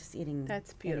 You're not just eating.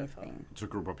 That's beautiful. Anything. It's a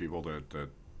group of people that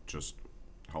just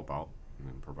help out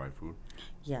and provide food.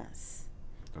 Yes.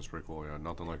 That's pretty cool. Yeah,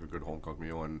 nothing like a good home cooked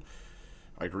meal. And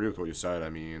I agree with what you said. I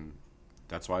mean,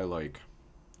 that's why,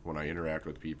 when I interact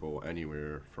with people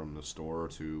anywhere, from the store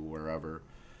to wherever,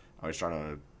 I was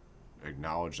trying to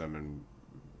acknowledge them and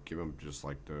give them just,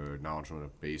 the acknowledgement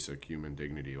of basic human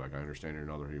dignity. I understand you're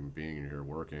another human being and you're here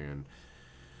working, and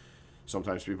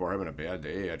sometimes people are having a bad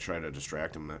day. I try to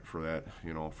distract them from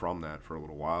that for a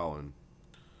little while. And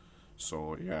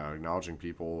so, yeah, acknowledging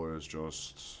people is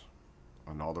just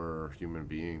another human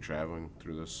being traveling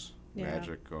through this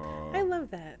magic I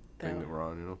love that, though. thing that we're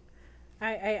on,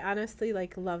 I honestly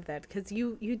like love that, because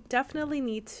you definitely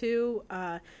need to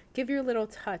give your little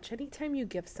touch. Anytime you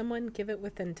give someone, give it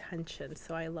with intention.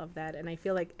 So I love that, and I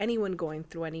feel like anyone going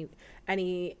through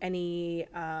any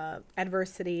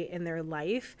adversity in their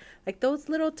life, like those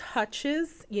little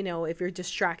touches, you know, if you're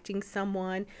distracting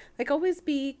someone, like always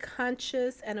be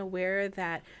conscious and aware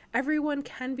that everyone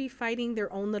can be fighting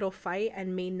their own little fight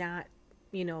and may not,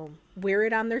 you know, wear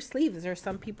it on their sleeves. There's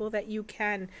some people that you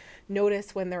can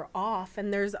notice when they're off,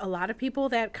 and there's a lot of people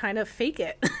that kind of fake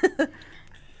it.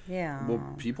 Yeah.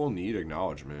 Well, people need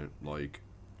acknowledgement, like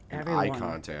Everyone.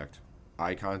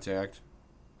 eye contact,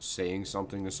 saying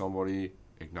something to somebody,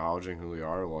 acknowledging who they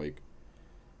are. Like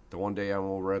the one day I'm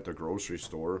over at the grocery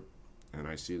store and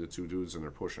I see the two dudes and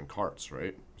they're pushing carts,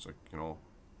 right? It's like, you know,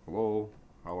 hello,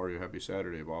 how are you? Happy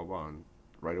Saturday, blah, blah. And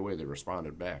right away they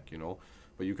responded back, you know.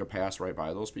 But you could pass right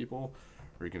by those people,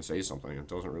 or you can say something. It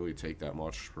doesn't really take that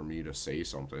much for me to say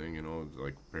something, you know,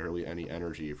 like barely any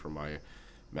energy from my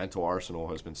mental arsenal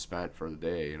has been spent for the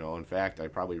day, you know. In fact, I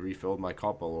probably refilled my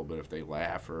cup a little bit if they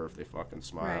laugh or if they fucking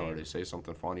smile or they say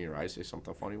something funny or I say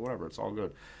something funny, whatever. It's all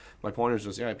good. My point is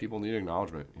just, yeah, people need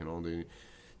acknowledgement, you know. They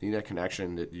need that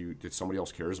connection that somebody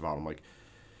else cares about them. Like,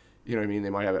 you know what I mean? They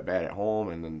might have it bad at home,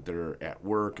 and then they're at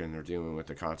work, and they're dealing with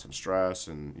the constant stress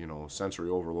and, you know, sensory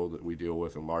overload that we deal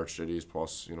with in large cities,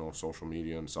 plus, you know, social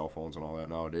media and cell phones and all that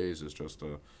nowadays is just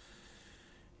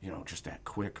you know, just that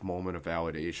quick moment of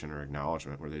validation or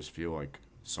acknowledgement where they just feel like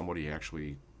somebody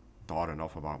actually thought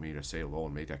enough about me to say hello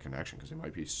and make that connection, because they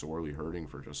might be sorely hurting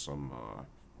for just some,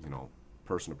 you know,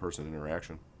 person-to-person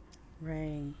interaction.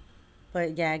 Right.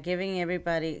 But yeah, giving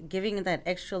that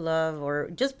extra love,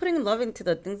 or just putting love into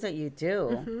the things that you do.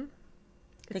 Mm-hmm.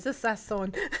 It's a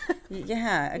sazon.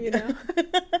 Yeah. You know?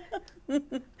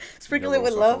 Sprinkle it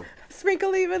with love.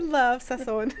 Sprinkle it with love,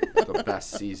 sazon. The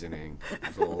best seasoning.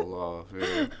 So,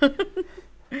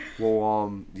 yeah.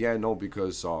 Well, yeah, no,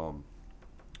 because,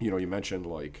 you know, you mentioned,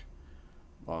 like,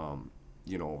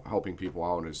 you know, helping people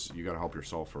out is you got to help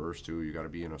yourself first, too. You got to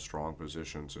be in a strong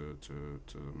position to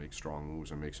make strong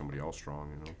moves and make somebody else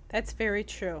strong, you know. That's very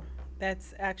true.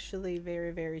 That's actually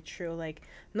very, very true. Like,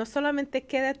 no solamente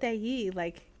quédate allí,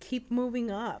 like, keep moving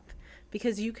up,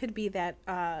 because you could be that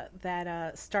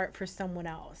start for someone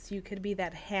else. You could be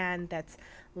that hand that's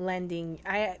lending.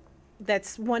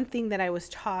 That's one thing that I was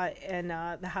taught in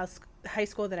the high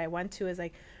school that I went to, is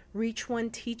like, reach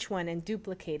one, teach one, and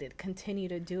duplicate it. Continue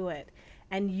to do it.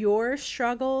 And your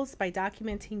struggles, by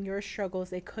documenting your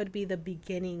struggles, it could be the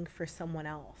beginning for someone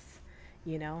else,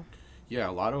 you know? Yeah,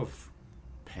 a lot of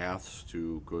paths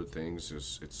to good things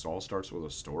it all starts with a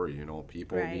story, you know.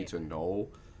 People need to know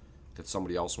that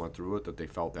somebody else went through it, that they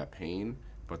felt that pain,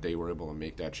 but they were able to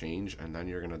make that change, and then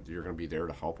you're gonna be there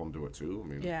to help them do it too. I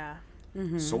mean, yeah,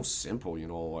 so simple, you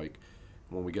know. Like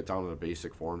when we get down to the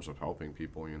basic forms of helping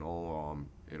people, you know,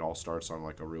 it all starts on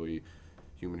like a really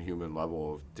human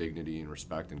level of dignity and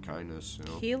respect and kindness, you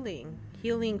know.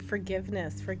 Healing,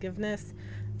 forgiveness,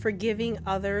 forgiving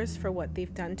others for what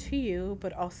they've done to you,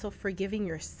 but also forgiving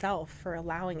yourself for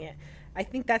allowing it. I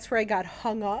think that's where I got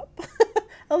hung up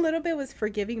a little bit, was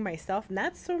forgiving myself,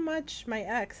 not so much my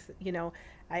ex, you know.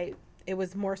 It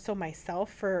was more so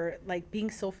myself for like being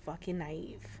so fucking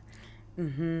naive.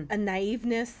 A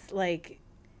naiveness, like,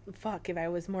 fuck, if I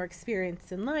was more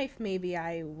experienced in life, maybe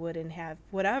I wouldn't have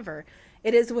whatever.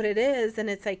 It is what it is, and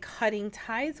it's like cutting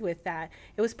ties with that.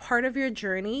 It was part of your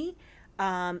journey,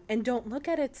 and don't look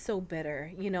at it so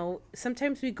bitter. You know,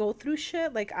 sometimes we go through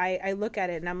shit, like I look at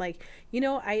it and I'm like, you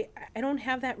know, I don't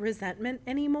have that resentment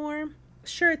anymore.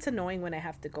 Sure, it's annoying when I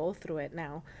have to go through it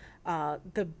now.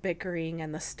 The bickering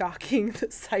and the stalking, the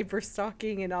cyber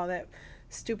stalking and all that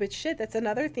stupid shit. That's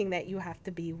another thing that you have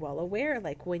to be well aware.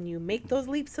 Like when you make those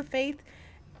leaps of faith,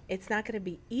 it's not going to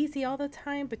be easy all the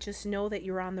time, but just know that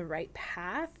you're on the right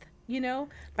path, you know,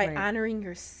 by honoring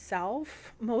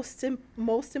yourself. Most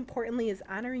importantly is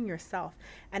honoring yourself.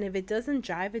 And if it doesn't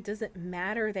jive, it doesn't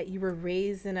matter that you were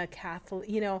raised in a Catholic,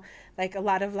 you know, like a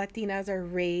lot of Latinas are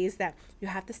raised that you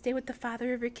have to stay with the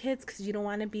father of your kids because you don't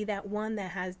want to be that one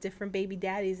that has different baby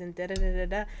daddies and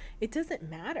da-da-da-da-da. It doesn't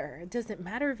matter. It doesn't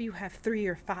matter if you have 3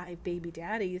 or 5 baby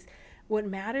daddies. What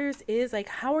matters is, like,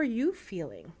 how are you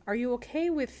feeling? Are you okay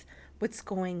with what's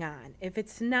going on? If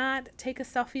it's not, take a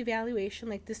self-evaluation,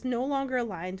 like, this no longer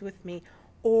aligns with me,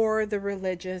 or the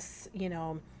religious, you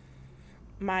know,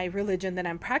 my religion that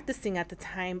I'm practicing at the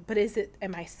time, but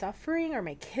am I suffering? Are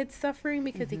my kids suffering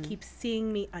because they keep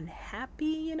seeing me unhappy,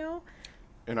 you know?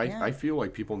 And I feel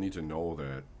like people need to know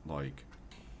that, like,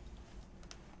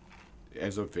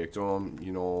 as a victim,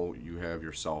 you know, you have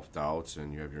your self-doubts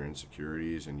and you have your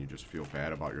insecurities, and you just feel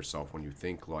bad about yourself when you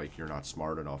think like you're not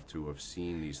smart enough to have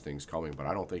seen these things coming. But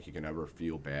I don't think you can ever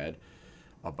feel bad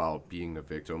about being the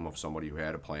victim of somebody who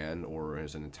had a plan or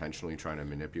is intentionally trying to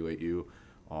manipulate you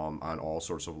on all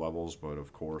sorts of levels. But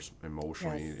of course,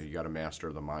 emotionally, Yes. you got to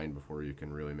master the mind before you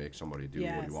can really make somebody do what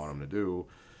Yes. you want them to do.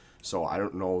 So I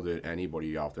don't know that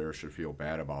anybody out there should feel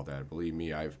bad about that. Believe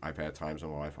me, I've had times in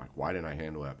my life like, why didn't I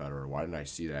handle that better? Or why didn't I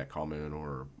see that coming?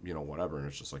 Or, you know, whatever. And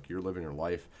it's just like, you're living your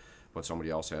life, but somebody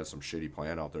else has some shitty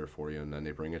plan out there for you, and then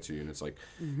they bring it to you, and it's like,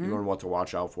 you learn what to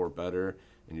watch out for better,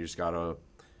 and you just gotta,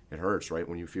 it hurts, right?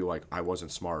 When you feel like I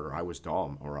wasn't smart, or I was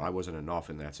dumb, or I wasn't enough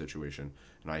in that situation.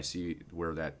 And I see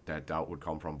where that doubt would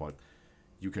come from, but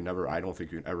you can never, I don't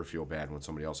think you can ever feel bad when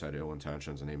somebody else had ill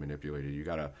intentions and they manipulated you. You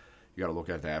gotta look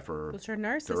at that for, Those are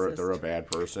narcissists. they're a bad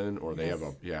person, or they have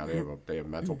they have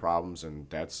mental problems, and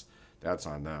that's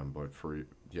on them. But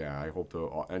I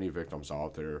hope any victims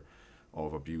out there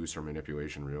of abuse or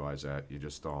manipulation realize that you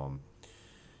just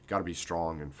got to be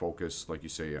strong and focus, like you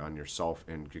say, on yourself,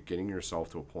 and getting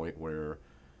yourself to a point where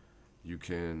you're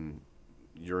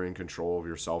in control of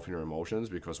yourself and your emotions,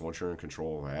 because once you're in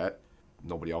control of that,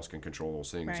 nobody else can control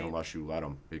those things unless you let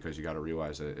them. Because you got to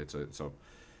realize that it's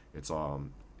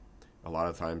a lot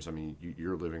of times, I mean,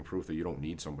 you're living proof that you don't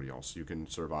need somebody else. You can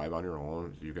survive on your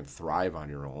own. You can thrive on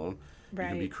your own. Right. You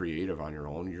can be creative on your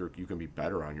own. You can be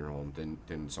better on your own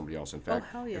than somebody else. In fact,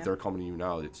 hell yeah. if they're coming to you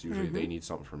now, it's usually they need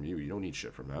something from you. You don't need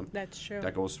shit from them. That's true.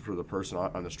 That goes for the person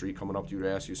on the street coming up to you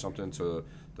to ask you something, to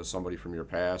somebody from your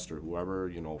past or whoever,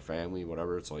 you know, family,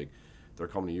 whatever. It's like, they're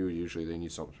coming to you, usually they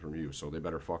need something from you. So they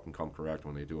better fucking come correct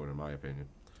when they do it, in my opinion.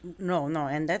 No,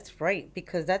 and that's right,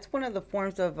 because that's one of the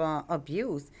forms of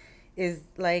abuse. Is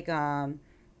like,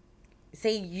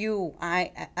 say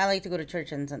I like to go to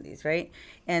church on Sundays, right?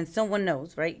 And someone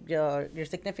knows, right? Your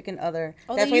significant other.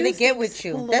 That's why they get with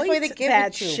you. That's why they get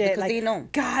with you, shit, because they know.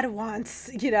 God wants,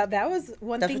 that was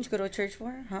one That's thing. what you go to church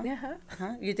for, huh? Yeah.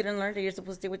 Huh? You didn't learn that you're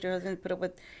supposed to stay with your husband, put up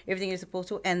with everything you're supposed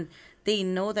to, and they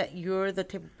know that you're the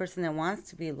type of person that wants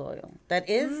to be loyal, that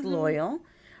is loyal,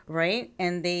 right?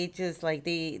 And they just like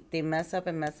they mess up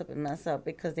and mess up and mess up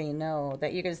because they know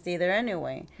that you're gonna stay there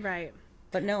anyway. Right.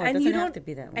 But no, it And doesn't have to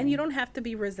be that way. And you don't have to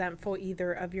be resentful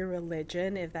either of your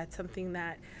religion. If that's something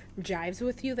that jives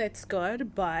with you, that's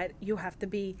good. But you have to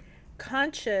be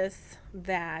conscious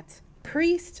that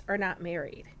priests are not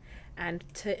married. And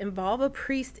to involve a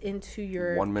priest into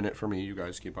your... 1 minute for me. You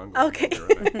guys keep on going. Okay.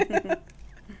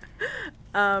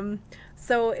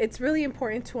 So it's really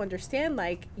important to understand,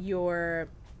 like,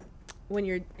 when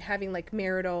you're having, like,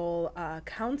 marital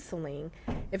counseling,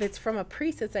 if it's from a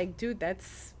priest, it's like, dude,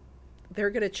 they're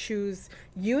going to choose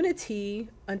unity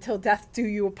until death do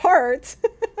you apart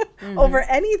over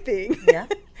anything. Yeah.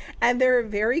 And they're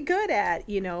very good at,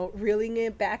 reeling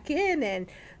it back in and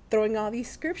throwing all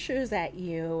these scriptures at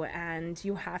you. And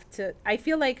you have to, I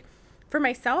feel like for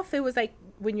myself, it was like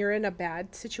when you're in a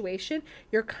bad situation,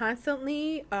 you're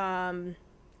constantly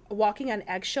walking on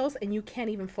eggshells and you can't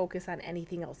even focus on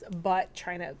anything else but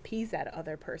trying to appease that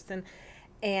other person.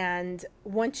 And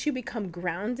once you become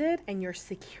grounded and you're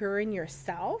secure in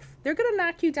yourself, they're going to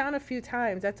knock you down a few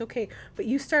times. That's okay. But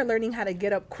you start learning how to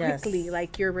get up quickly. Yes.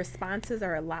 Like, your responses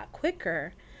are a lot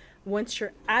quicker once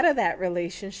you're out of that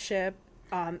relationship.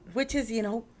 Which is,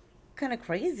 kind of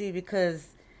crazy,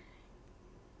 because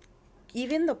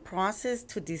even the process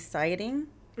to deciding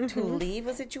to leave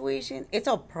a situation, it's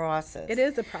a process. It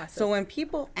is a process. So when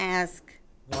people ask,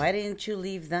 why didn't you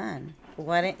leave then?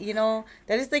 Why didn't,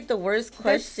 that is like the worst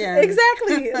question.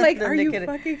 Exactly. Like, are you kidding.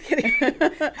 fucking kidding?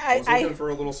 I was looking for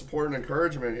a little support and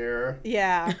encouragement here.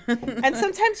 Yeah. And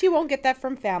sometimes you won't get that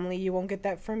from family. You won't get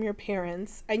that from your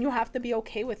parents. And you have to be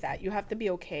okay with that. You have to be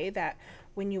okay that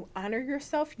when you honor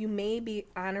yourself, you may be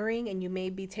honoring and you may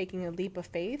be taking a leap of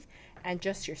faith, and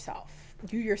just yourself.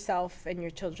 You yourself and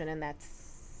your children, and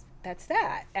that's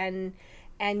that. And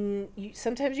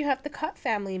sometimes you have to cut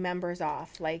family members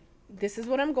off. Like, this is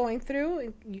what I'm going through.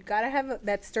 And you got to have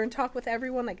that stern talk with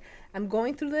everyone. Like, I'm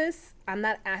going through this. I'm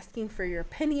not asking for your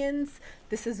opinions.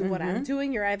 This is what I'm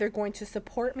doing. You're either going to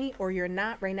support me or you're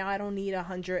not. Right now, I don't need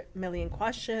 100 million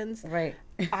questions. Right.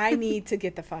 I need to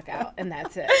get the fuck out, and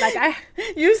that's it. Like,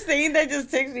 you saying that just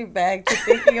takes me back to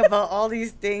thinking about all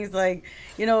these things. Like,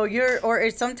 or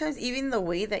sometimes even the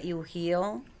way that you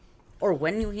heal, or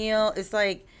when you heal, it's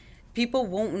like, people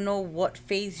won't know what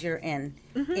phase you're in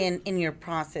your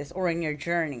process or in your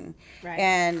journey. Right.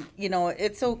 And,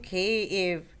 it's okay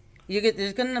if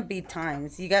there's going to be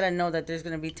times, you got to know that there's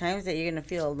going to be times that you're going to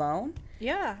feel alone.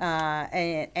 yeah.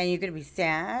 And you're going to be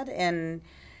sad, and,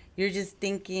 you're just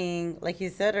thinking, like you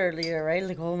said earlier, right?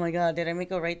 Like, oh my God, did I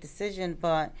make a right decision?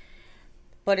 But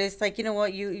it's like, you know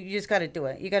what, you just got to do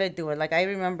it. You got to do it. Like, I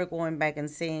remember going back and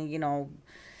saying,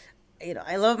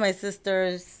 I love my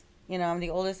sisters. I'm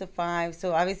the oldest of 5.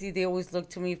 So obviously they always look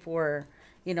to me for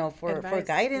advice,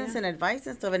 guidance and advice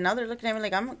and stuff. And now they're looking at me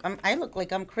like I look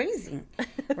like I'm crazy,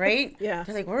 right? Yeah.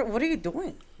 They're like, what are you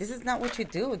doing? This is not what you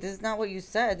do. This is not what you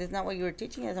said. This is not what you were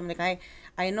teaching us. I'm like,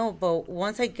 I know, but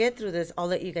once I get through this, I'll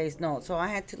let you guys know. So I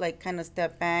had to like kind of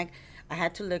step back. I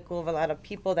had to let go of a lot of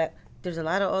people that there's a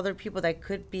lot of other people that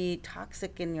could be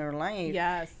toxic in your life.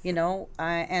 Yes.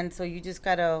 And so you just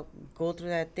gotta go through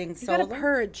that thing. You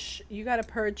gotta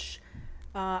purge.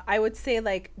 I would say,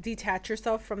 like, detach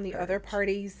yourself from the other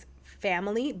party's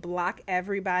family, block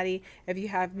everybody. If you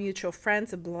have mutual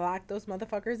friends, block those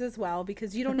motherfuckers as well,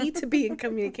 because you don't need to be in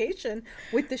communication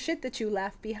with the shit that you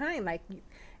left behind. Like,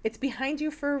 it's behind you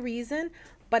for a reason,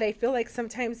 but I feel like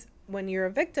sometimes when you're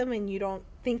a victim and you don't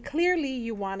think clearly,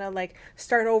 you want to, like,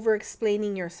 start over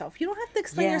explaining yourself. You don't have to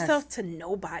explain yourself to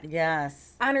nobody.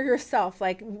 Yes. Honor yourself.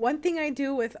 Like, one thing I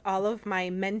do with all of my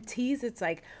mentees, it's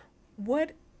like,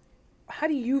 how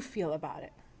do you feel about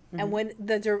it? Mm-hmm. And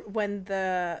when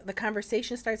the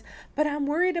conversation starts, but I'm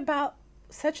worried about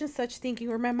such and such thinking,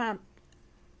 or my mom,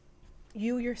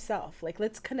 you yourself, like,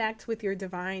 let's connect with your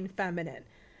divine feminine.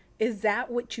 Is that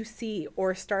what you see?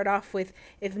 Or start off with,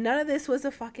 if none of this was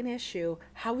a fucking issue,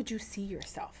 how would you see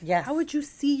yourself? Yes. How would you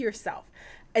see yourself?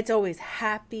 It's always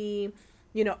happy,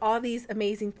 all these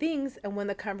amazing things. And when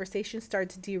the conversation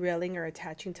starts derailing or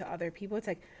attaching to other people, it's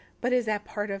like, but is that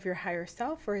part of your higher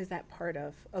self, or is that part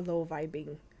of a low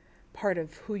vibing part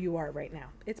of who you are right now?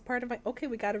 It's part of okay,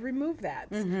 we got to remove that,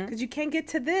 because you can't get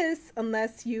to this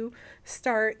unless you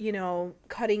start,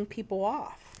 cutting people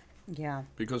off. Yeah.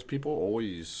 Because people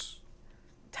always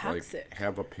toxic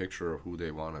have a picture of who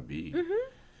they want to be.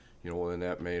 And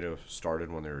that may have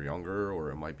started when they were younger, or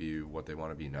it might be what they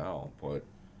want to be now. But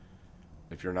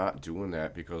if you're not doing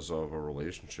that because of a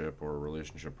relationship or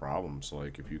relationship problems,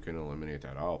 like, if you can eliminate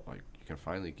that out, like, you can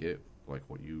finally get, like,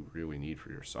 what you really need for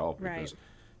yourself. Because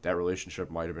that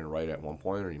relationship might have been right at one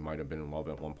point, or you might have been in love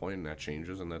at one point, and that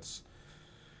changes, and that's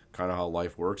kind of how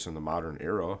life works in the modern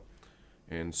era.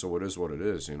 And so it is what it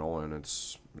is, and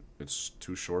it's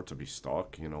too short to be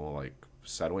stuck, like,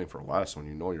 settling for less when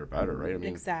you know you're better, right? I mean,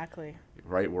 exactly.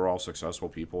 Right, we're all successful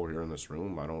people here in this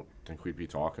room. I don't think we'd be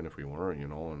talking if we weren't,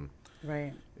 and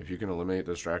right. If you can eliminate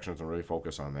distractions and really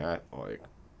focus on that, like,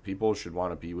 people should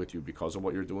want to be with you because of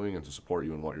what you're doing and to support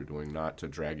you in what you're doing, not to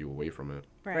drag you away from it.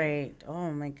 Right. Oh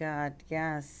my God.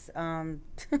 Yes. You know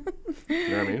what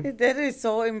I mean? That is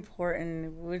so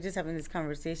important. We were just having this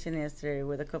conversation yesterday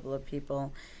with a couple of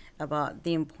people about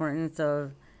the importance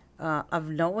of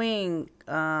knowing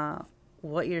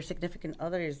what your significant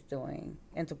other is doing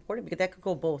and supporting, because that could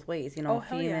go both ways,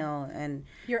 female and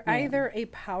you're either a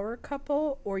power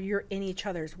couple or you're in each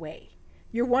other's way.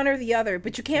 You're one or the other,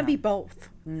 but you can't be both.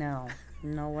 No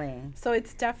way. So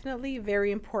it's definitely very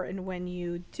important when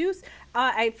you do.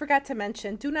 I forgot to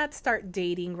mention, do not start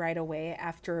dating right away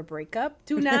after a breakup.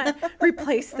 Do not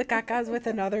replace the cacas with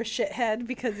another shithead,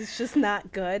 because it's just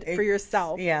not good for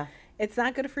yourself. Yeah. It's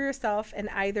not good for yourself. And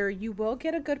either you will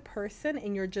get a good person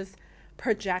and you're just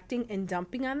projecting and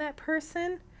dumping on that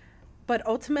person, but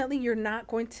ultimately you're not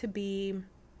going to be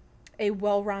a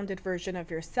well-rounded version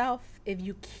of yourself if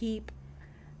you keep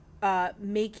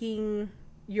making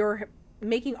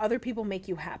other people make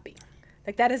you happy.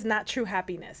 Like, that is not true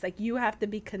happiness. Like, you have to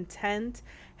be content,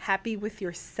 happy with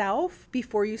yourself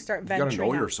before you start venturing. You gotta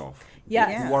know out. yourself.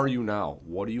 Yes. Who are you now?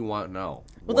 What do you want now?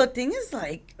 Well, the thing is,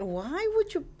 like, why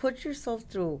would you put yourself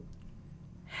through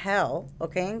hell,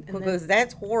 okay? Because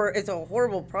it's a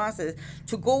horrible process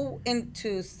to go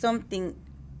into something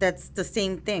that's the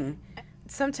same thing.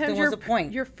 Sometimes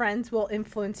your friends will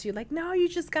influence you, like, no, you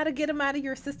just got to get them out of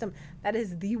your system. That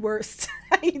is the worst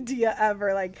idea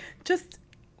ever. Like, just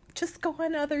go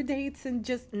on other dates and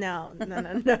just no.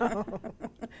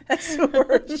 That's the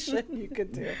worst shit you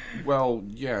could do. Well,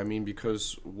 yeah, I mean,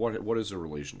 because what is a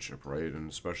relationship, right?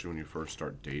 And especially when you first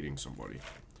start dating somebody,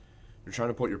 you're trying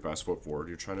to put your best foot forward.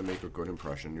 You're trying to make a good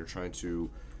impression. You're trying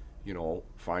to,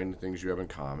 find things you have in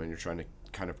common. You're trying to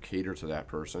kind of cater to that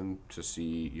person to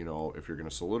see, if you're going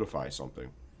to solidify something.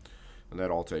 And that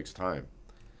all takes time.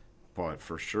 But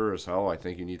for sure as hell, I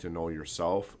think you need to know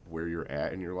yourself, where you're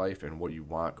at in your life, and what you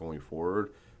want going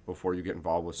forward before you get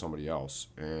involved with somebody else.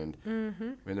 And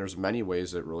there's many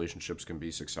ways that relationships can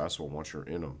be successful once you're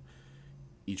in them.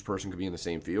 Each person could be in the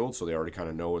same field, so they already kind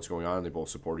of know what's going on, and they both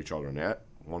support each other in that.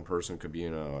 One person could be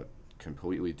in a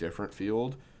completely different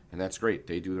field, and that's great.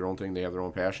 They do their own thing. They have their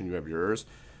own passion. You have yours.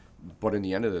 But in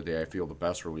the end of the day, I feel the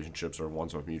best relationships are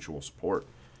ones of mutual support.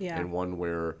 Yeah. And one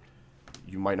where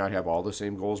you might not have all the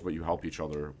same goals, but you help each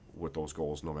other with those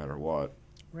goals no matter what.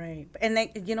 Right. And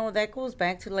that, that goes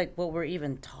back to like what we're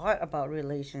even taught about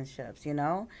relationships,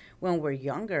 when we're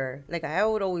younger. Like I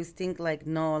would always think like,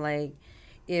 no, like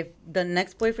if the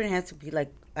next boyfriend has to be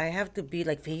like, I have to be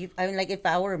like, I mean, like if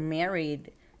I were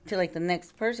married to like the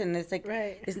next person, it's like,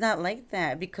 right. It's not like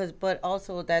that but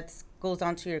also that goes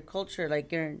on to your culture.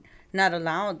 Like you're not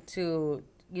allowed to,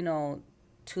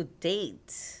 to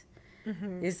date.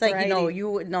 Mm-hmm. It's like,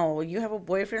 you have a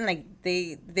boyfriend, like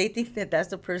they think that that's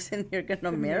the person you're going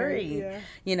to marry,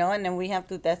 yeah. And then we have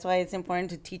to, that's why it's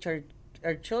important to teach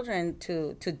our children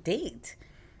to date,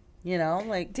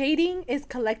 like. Dating is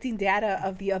collecting data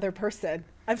of the other person.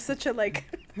 I'm such a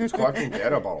It's collecting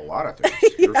data about a lot of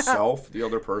things. Yourself, the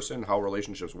other person, how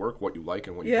relationships work, what you like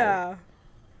and what you don't.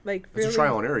 Like really, it's a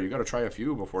trial and error. You got to try a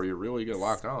few before you really get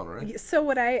locked down, right? So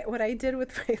what I did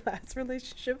with my last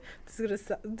relationship,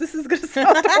 this is gonna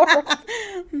sound horrible.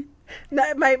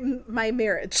 Not my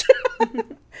marriage.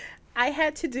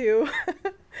 I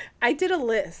did a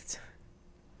list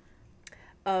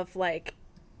of like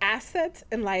assets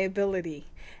and liability,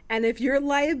 and if your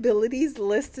liabilities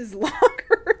list is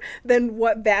longer than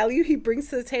what value he brings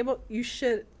to the table, you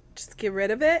should just get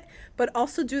rid of it. But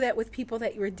also do that with people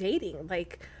that you're dating.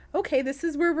 Like, okay, this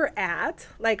is where we're at.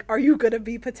 Like, are you going to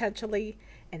be potentially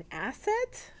an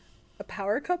asset, a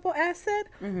power couple asset?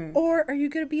 Mm-hmm. Or are you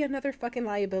going to be another fucking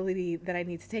liability that I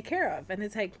need to take care of? And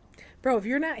it's like, bro, if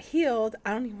you're not healed,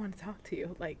 I don't even want to talk to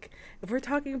you. Like, if we're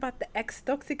talking about the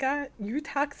ex-toxica, you're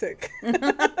toxic. I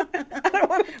don't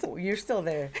want to. You're still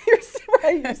there.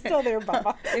 You're still there,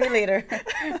 Baba. Maybe later.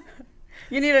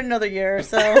 You need another year or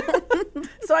so.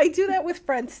 So I do that with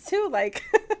friends too. Like,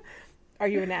 are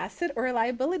you an asset or a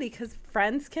liability? Because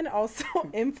friends can also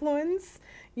influence,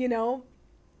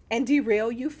 and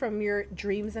derail you from your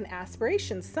dreams and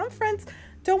aspirations. Some friends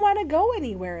don't want to go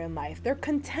anywhere in life. They're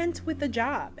content with the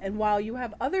job. And while you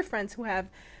have other friends who have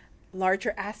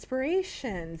larger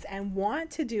aspirations and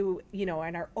want to do,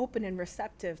 and are open and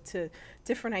receptive to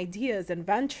different ideas and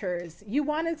ventures, you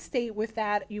want to stay with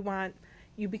that.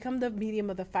 You become the medium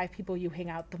of the 5 people you hang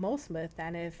out the most with.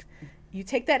 And if you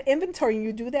take that inventory and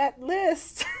you do that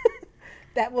list,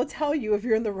 that will tell you if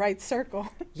you're in the right circle.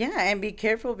 Yeah, and be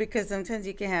careful because sometimes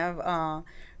you can have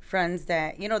friends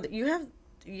that, you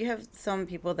have some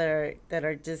people that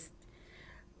are just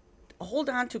hold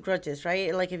on to grudges,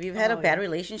 right? Like if you've had a bad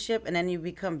relationship and then you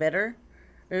become bitter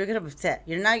or you get upset.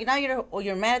 You're mad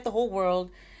at the whole world.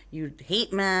 You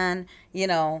hate man, and you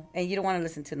don't want to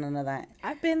listen to none of that.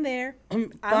 I've been there. I'm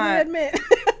gonna admit.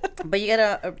 But you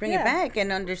gotta bring it back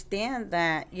and understand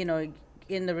that,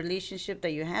 in the relationship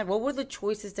that you had, what were the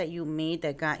choices that you made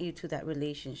that got you to that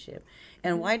relationship?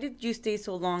 And why did you stay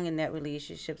so long in that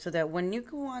relationship? So that when you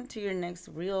go on to your next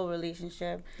real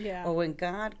relationship, or when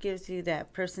God gives you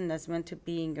that person that's meant to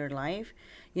be in your life,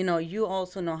 you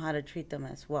also know how to treat them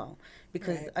as well.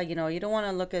 Because, you don't want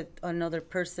to look at another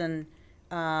person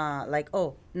like,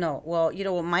 oh, no,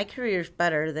 well, my career is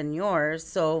better than yours.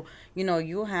 So,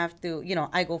 you have to,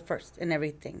 I go first in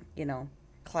everything,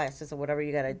 classes or whatever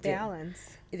you got to do.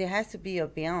 Balance. There has to be a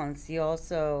balance. You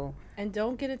also... And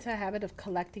don't get into a habit of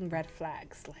collecting red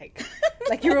flags.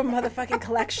 Like you're a motherfucking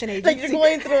collection agency. Like you're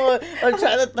going through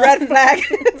a red flag.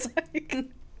 It's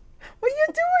like, what are you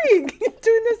doing? You're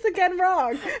doing this again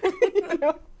wrong.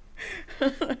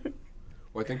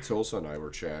 Well, I think Tilsa and I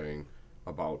were chatting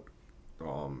about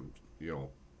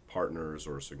partners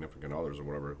or significant others or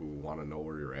whatever who want to know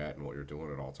where you're at and what you're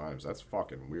doing at all times. That's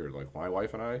fucking weird. Like my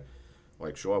wife and I,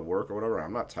 like show up work or whatever,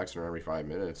 I'm not texting her every 5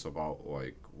 minutes about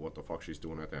like what the fuck she's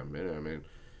doing at that minute. I mean,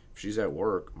 if she's at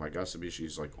work, my guess would be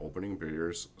she's like opening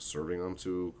beers, serving them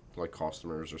to like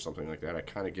customers or something like that. I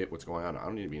kind of get what's going on. I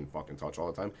don't need to be in fucking touch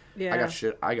all the time. Yeah. I got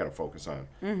shit I got to focus on.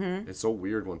 Mm-hmm. It's so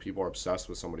weird when people are obsessed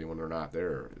with somebody when they're not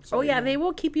there. It's like, they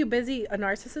will keep you busy. A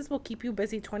narcissist will keep you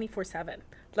busy 24/7.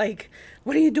 Like,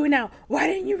 what are you doing now? Why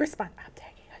didn't you respond? I'm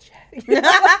taking a shit.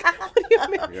 What do you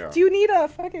mean? Yeah. Do you need a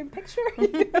fucking picture?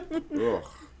 Ugh.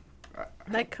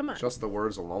 Like, come on. Just the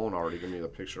words alone already give me the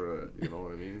picture. You know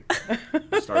what I mean?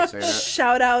 Start saying that.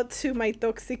 Shout out to my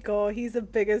toxico. He's the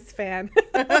biggest fan.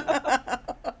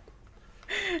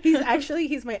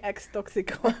 He's my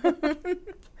ex-toxico.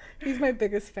 He's my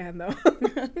biggest fan, though.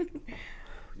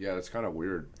 Yeah, it's kind of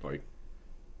weird. Like,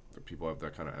 that people have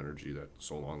that kind of energy that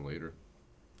so long later.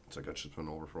 It's like, that's just been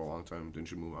over for a long time. Didn't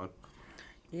you move on?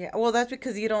 Yeah, well, that's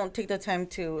because you don't take the time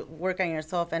to work on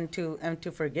yourself and to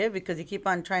forgive, because you keep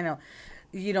on trying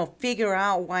figure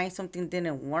out why something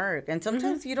didn't work. And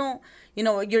sometimes you don't,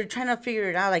 you're trying to figure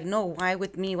it out. Like, no, why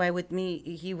with me? Why with me?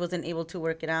 He wasn't able to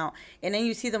work it out. And then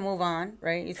you see them move on,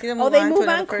 right? You see them move they on move to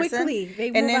another on person.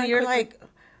 quickly. And then you're like,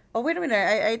 oh, wait a minute.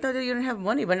 I thought that you didn't have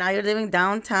money, but now you're living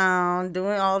downtown,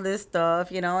 doing all this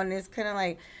stuff, and it's kind of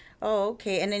like, oh,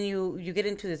 okay. And then you get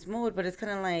into this mode, but it's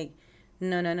kind of like,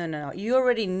 no. You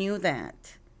already knew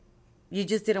that. You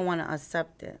just didn't want to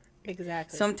accept it.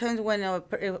 Exactly. Sometimes when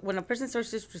a person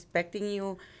starts disrespecting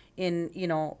you,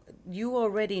 you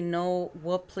already know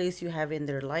what place you have in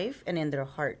their life and in their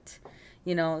heart,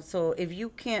 So if you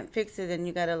can't fix it, then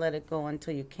you gotta let it go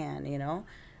until you can,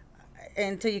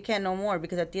 until you can't no more.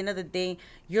 Because at the end of the day,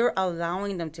 you're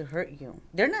allowing them to hurt you.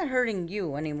 They're not hurting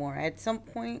you anymore. At some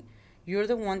point, you're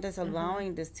the one that's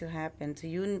allowing this to happen. So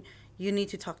you need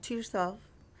to talk to yourself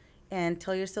and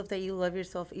tell yourself that you love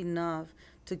yourself enough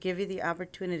to give you the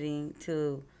opportunity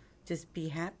to just be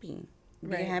happy.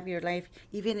 Be happy your life,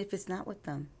 even if it's not with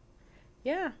them.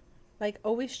 Yeah. Like,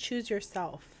 always choose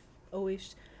yourself.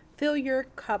 Always fill your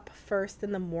cup first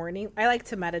in the morning. I like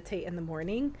to meditate in the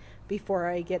morning before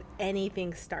I get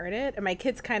anything started. And my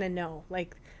kids kind of know.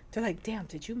 Like, they're like, damn,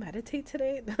 did you meditate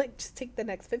today? They're like, just take the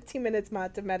next 15 minutes, Ma,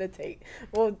 to meditate.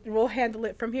 We'll handle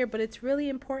it from here. But it's really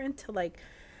important to, like,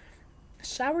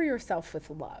 shower yourself with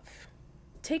love.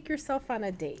 Take yourself on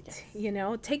a date,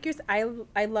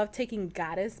 I love taking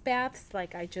goddess baths.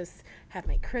 Like, I just have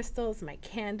my crystals, my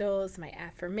candles, my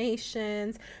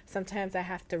affirmations. Sometimes I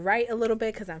have to write a little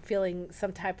bit because I'm feeling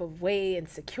some type of way,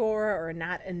 insecure or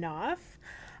not enough.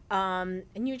 And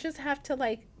you just have to,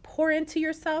 like, pour into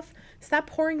yourself. Stop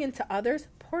pouring into others.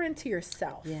 Pour into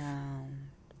yourself. Yeah.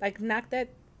 Like, knock that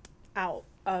out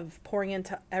of pouring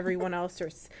into everyone else, or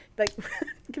like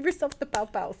give yourself the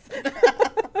pow-pows.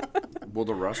 Well,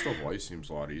 the rest of life seems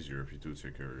a lot easier if you do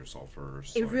take care of yourself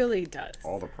first. It really does.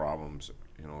 All the problems,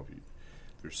 if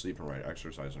you're sleeping right,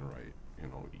 exercising right,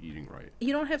 eating right.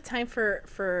 You don't have time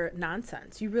for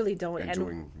nonsense. You really don't. And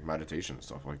doing meditation and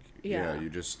stuff. Like,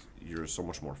 you're so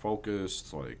much more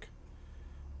focused. Like,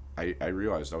 I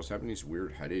realized I was having these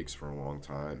weird headaches for a long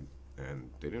time, and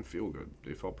they didn't feel good.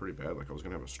 They felt pretty bad. Like I was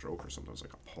going to have a stroke or something. It was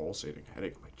like a pulsating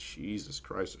headache. I'm like, Jesus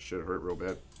Christ, this shit hurt real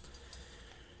bad.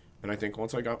 And I think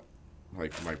once I got,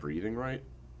 like, my breathing right,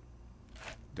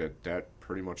 that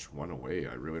pretty much went away.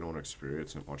 I really don't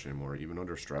experience it much anymore, even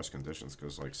under stress conditions,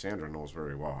 because, like, Sandra knows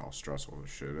very well how stressful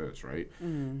this shit is, right?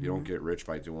 Mm-hmm. You don't get rich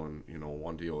by doing,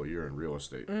 one deal a year in real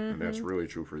estate. Mm-hmm. And that's really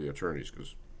true for the attorneys,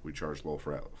 because we charge low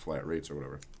flat rates or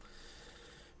whatever.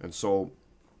 And so,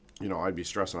 I'd be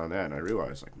stressing on that, and I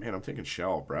realized, like, man, I'm taking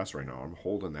shallow breaths right now. I'm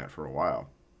holding that for a while.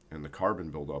 And the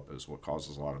carbon buildup is what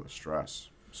causes a lot of the stress.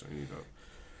 So you need to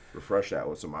refresh that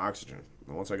with some oxygen.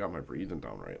 And once I got my breathing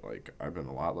down right, like, I've been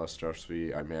a lot less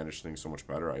stress-free. I manage things so much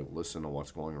better. I listen to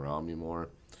what's going around me more.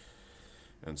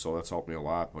 And so that's helped me a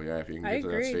lot. But, yeah, if you can get to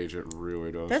that stage, it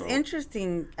really does That's help.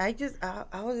 interesting. I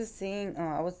was just saying,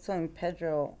 I was telling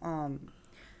Pedro,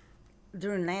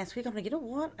 during last week, I'm like, you know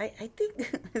what? I think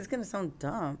it's going to sound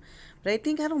dumb, but I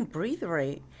think I don't breathe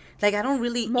right. Like, I don't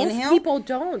really inhale. Most people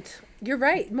don't. You're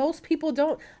right. Most people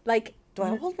don't. Like, do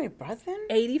I hold my breath in?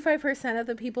 85% of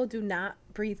the people do not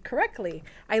breathe correctly.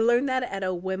 I learned that at a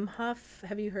Wim Hof.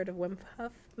 Have you heard of Wim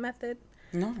Hof method?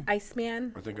 No.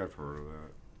 Iceman. I think I've heard of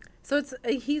that. So it's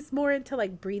he's more into,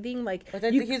 like, breathing. Like,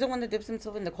 he's the one that dips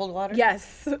himself in the cold water?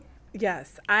 Yes.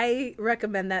 Yes. I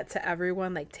recommend that to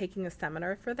everyone, like, taking a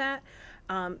seminar for that.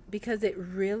 Because it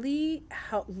really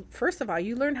helps. First of all,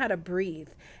 you learn how to breathe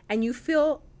and you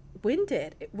feel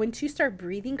winded. Once you start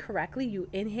breathing correctly, you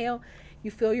inhale, you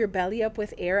fill your belly up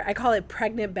with air. I call it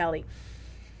pregnant belly.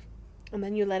 And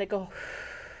then you let it go.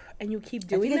 And you keep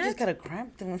doing that. I just got a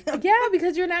cramp. Yeah,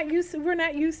 because we're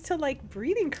not used to, like,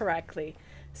 breathing correctly.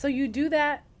 So you do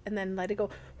that and then let it go.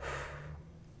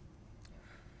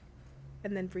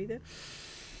 And then breathe in.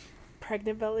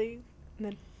 Pregnant belly. And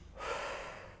then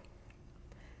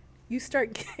you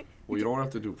start getting... Well, you don't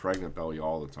have to do pregnant belly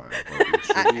all the time.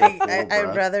 But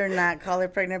I'd rather not call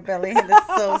it pregnant belly. That's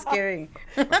so scary.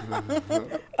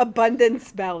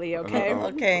 Abundance belly, okay?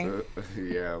 Okay.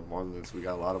 Yeah, abundance. We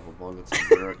got a lot of abundance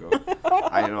in America.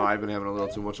 I've been having a little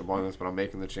too much abundance, but I'm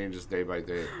making the changes day by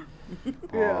day.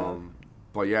 Yeah.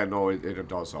 But yeah, no, it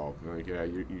does help. Like, yeah,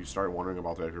 you start wondering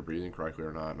about that if you're breathing correctly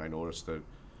or not. And I noticed that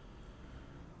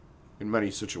in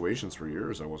many situations for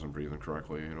years I wasn't breathing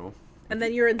correctly, And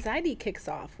then your anxiety kicks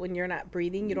off when you're not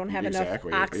breathing. You don't have enough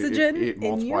Exactly. oxygen It in you.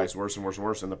 multiplies worse and worse and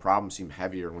worse, and the problems seem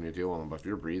heavier when you deal with them. But if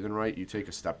you're breathing right, you take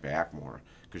a step back more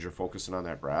because you're focusing on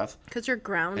that breath. Because you're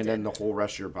grounded. And then the whole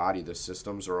rest of your body, the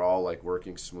systems are all, like,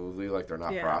 working smoothly, like they're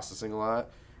not processing a lot.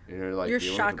 And you're like Your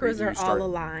dealing with the chakras breathing, are you start- all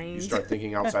aligned. You start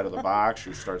thinking outside of the box.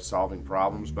 You start solving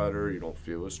problems better. You don't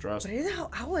feel as stressed.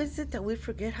 But how is it that we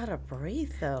forget how to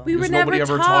breathe, though? We were Because never nobody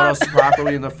ever taught. taught us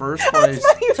properly in the first place.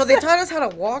 So they taught us how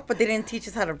to walk, but they didn't teach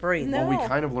us how to breathe. No. Well, we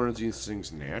kind of learn these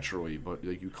things naturally, but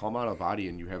like you come out of the body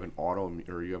and you have an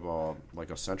or you have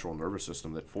a central nervous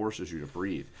system that forces you to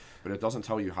breathe, but it doesn't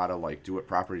tell you how to like do it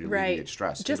properly to Right. alleviate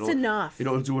stress. Just It'll- enough.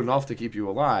 It'll do enough to keep you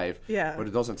alive. Yeah. But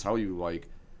it doesn't tell you like,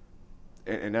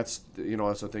 and that's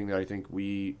that's the thing that I think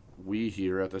we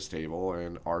here at this table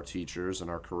and our teachers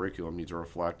and our curriculum need to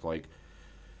reflect, like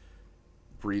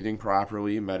breathing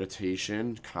properly,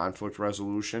 meditation, conflict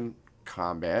resolution,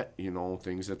 combat,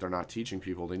 things that they're not teaching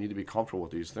people. They need to be comfortable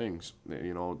with these things,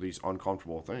 these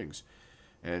uncomfortable things.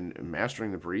 And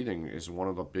mastering the breathing is one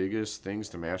of the biggest things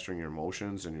to mastering your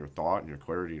emotions and your thought and your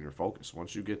clarity and your focus.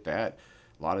 Once you get that,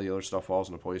 a lot of the other stuff falls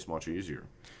into place much easier.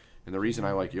 And the reason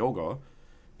I like yoga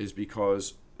is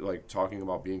because, like, talking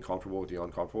about being comfortable with the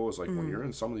uncomfortable is like when you're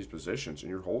in some of these positions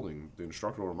and you're holding, the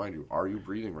instructor will remind you, are you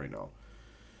breathing right now?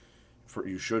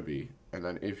 You should be. And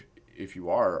then if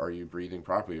you are you breathing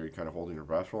properly? Are you kind of holding your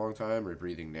breath for a long time? Or are you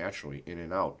breathing naturally in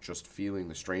and out, just feeling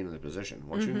the strain in the position?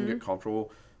 Once you can get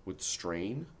comfortable with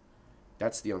strain,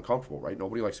 that's the uncomfortable, right?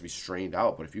 Nobody likes to be strained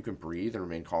out, but if you can breathe and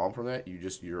remain calm from that,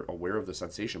 you're aware of the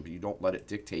sensation, but you don't let it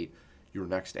dictate your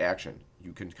next action.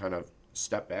 You can kind of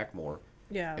step back more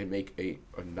Yeah. and make a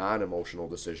non-emotional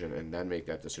decision and then make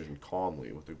that decision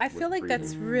calmly with the I feel like breathing.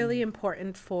 that's really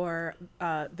important for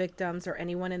victims or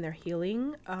anyone in their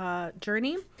healing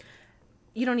journey.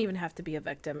 You don't even have to be a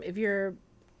victim. If you're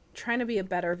trying to be a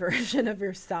better version of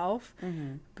yourself,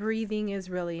 breathing is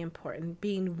really important.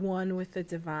 Being one with the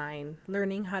divine,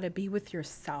 learning how to be with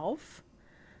yourself,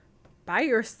 by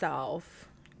yourself,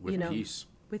 with peace.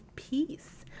 with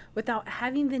peace, without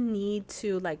having the need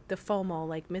to, like, the FOMO,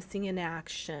 like missing in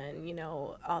action,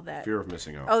 all that. Fear of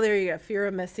missing out. Oh, there you go. Fear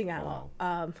of missing out.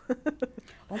 Wow.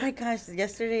 Oh my gosh,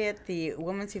 yesterday at the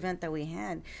women's event that we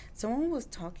had, someone was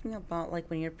talking about, like,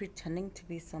 when you're pretending to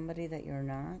be somebody that you're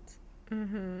not.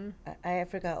 I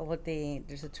forgot what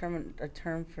there's a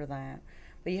term for that.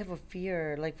 But you have a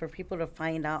fear, like, for people to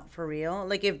find out for real.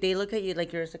 Like, if they look at you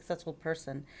like you're a successful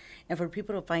person, and for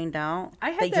people to find out I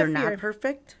had that that you're fear. not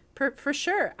perfect. For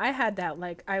sure. I had that.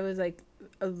 Like, I was, like,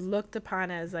 looked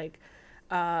upon as, like,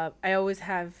 I always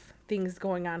have things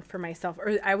going on for myself.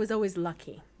 Or I was always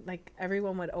lucky. Like,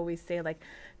 everyone would always say, like,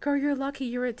 girl, you're lucky.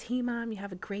 You're a teen mom. You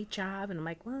have a great job. And I'm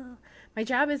like, well, my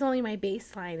job is only my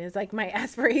baseline. It's like my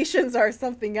aspirations are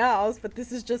something else, but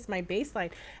this is just my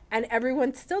baseline. And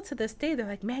everyone still to this day, they're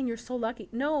like, man, you're so lucky.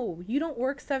 No, you don't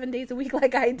work 7 days a week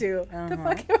like I do. The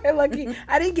fuck am I lucky?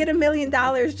 I didn't get $1 million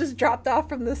just dropped off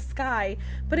from the sky.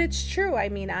 But it's true. I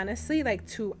mean, honestly, like,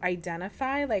 to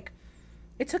identify, like,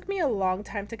 it took me a long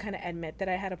time to kind of admit that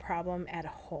I had a problem at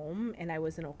home and I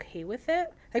wasn't okay with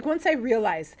it. Like, once I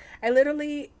realized, I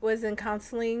literally was in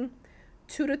counseling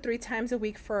 2 to 3 times a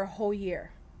week for a whole year,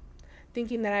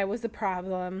 thinking that I was the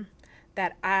problem,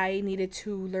 that I needed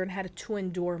to learn how to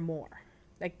endure more.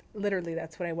 Like, literally,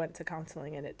 that's what I went to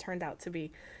counseling, and it turned out to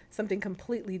be something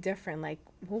completely different. Like,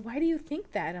 well, why do you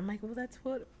think that? I'm like, well, that's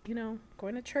what,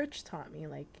 going to church taught me.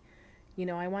 Like,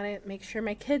 I want to make sure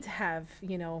my kids have,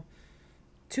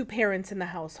 2 parents in the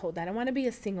household. I don't want to be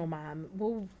a single mom.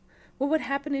 Well, what would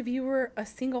happen if you were a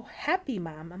single happy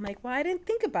mom? I'm like, well, I didn't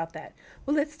think about that.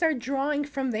 Well, let's start drawing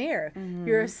from there.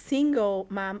 You're a single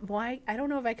mom. Why? I don't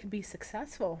know if I could be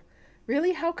successful.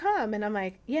 Really? How come? And I'm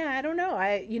like, yeah, I don't know.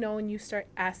 When you start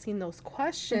asking those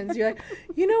questions, you're like,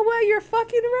 you know what? You're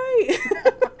fucking right.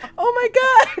 Oh my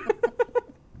God.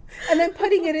 And then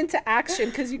putting it into action,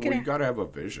 because you can. Well, you got to have a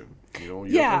vision. You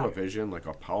have to have a vision, like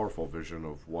a powerful vision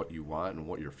of what you want and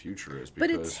what your future is.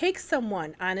 But it takes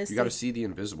someone, honestly. You got to see the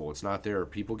invisible. It's not there.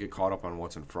 People get caught up on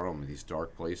what's in front of them, these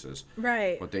dark places.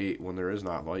 Right. But when there is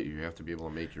not light, you have to be able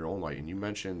to make your own light. And you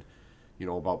mentioned,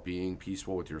 about being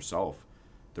peaceful with yourself.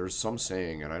 There's some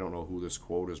saying, and I don't know who this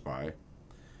quote is by,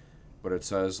 but it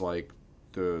says, like,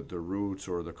 the roots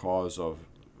or the cause of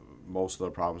most of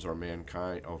the problems of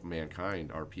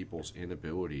mankind are people's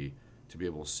inability to be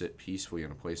able to sit peacefully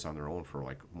in a place on their own for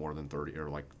like more than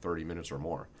 30 minutes or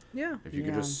more. Yeah. If you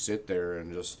could just sit there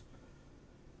and just,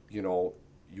 you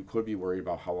could be worried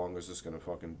about how long is this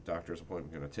doctor's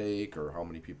appointment going to take, or how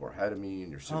many people are ahead of me,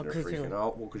 and you're sitting there freaking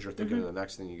out. Well, because you're thinking of the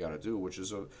next thing you got to do, which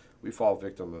is we fall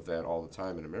victim of that all the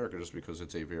time in America, just because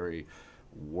it's a very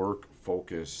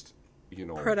work-focused,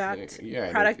 Product. thing.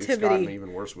 Yeah, Productivity. It's gotten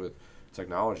even worse with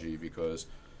technology because,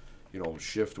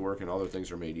 shift work and other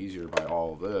things are made easier by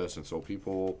all of this, and so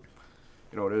people,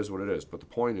 it is what it is. But the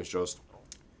point is just,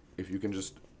 if you can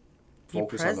just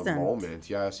focus on the moment.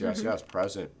 Yes,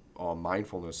 present.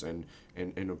 Mindfulness and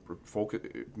focus,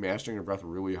 mastering your breath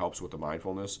really helps with the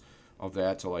mindfulness of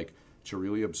that, to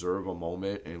really observe a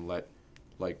moment and let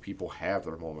people have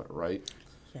their moment, right?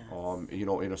 Yes.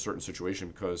 In a certain situation,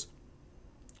 because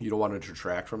you don't want to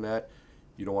detract from that.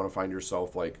 You don't want to find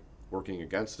yourself working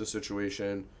against the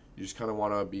situation. You just kind of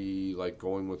want to be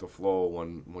going with the flow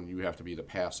when you have to be the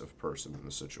passive person in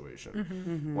the situation.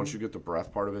 Mm-hmm. Once you get the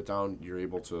breath part of it down, you're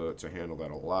able to handle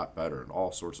that a lot better in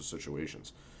all sorts of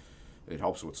situations. It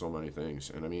helps with so many things.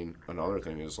 And I mean, another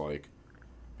thing is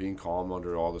being calm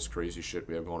under all this crazy shit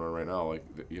we have going on right now.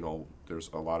 There's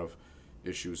a lot of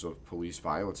issues of police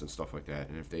violence and stuff like that.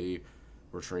 And if they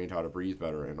were trained how to breathe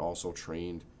better and also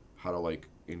trained how to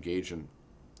engage in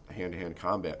hand-to-hand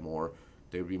combat more,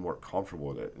 they would be more comfortable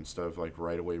with it instead of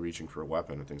right away reaching for a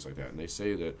weapon and things like that. And they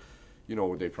say that,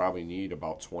 they probably need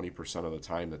about 20% of the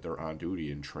time that they're on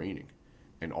duty in training.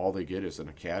 And all they get is an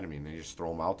academy, and they just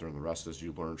throw them out there, and the rest is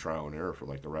you learn trial and error for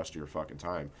the rest of your fucking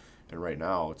time. And right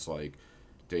now it's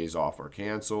days off are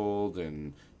canceled,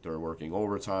 and they're working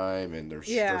overtime, and they're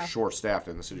short-staffed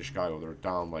in the city of Chicago. They're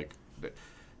down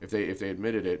if they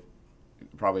admitted it,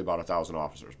 probably about 1,000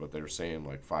 officers, but they're saying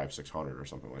 500-600 or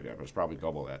something like that. But it's probably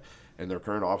double that, and their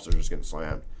current officers are just getting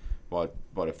slammed. But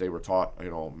if they were taught,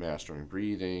 mastering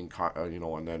breathing,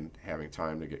 and then having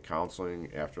time to get counseling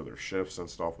after their shifts and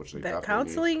stuff, which they definitely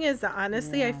counseling need. is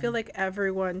honestly, I feel like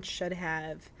everyone should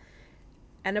have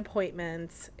an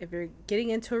appointment. If you're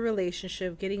getting into a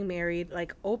relationship, getting married,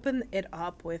 open it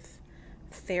up with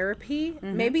therapy.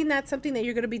 Mm-hmm. Maybe not something that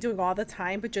you're going to be doing all the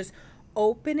time, but just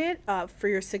open it up for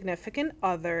your significant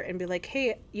other and be like,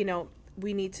 hey,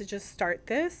 we need to just start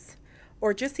this.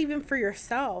 Or just even for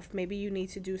yourself, maybe you need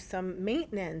to do some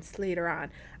maintenance later on.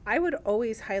 I would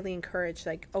always highly encourage,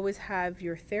 always have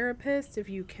your therapist if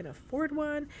you can afford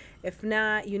one. If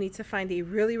not, you need to find a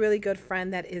really, really good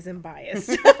friend that isn't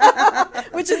biased,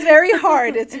 which is very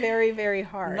hard. It's very, very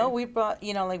hard. No, we brought,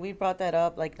 we brought that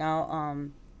up,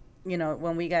 now,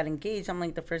 when we got engaged, I'm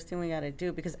the first thing we got to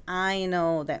do, because I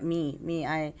know that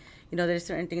I there's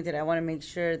certain things that I want to make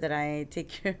sure that I take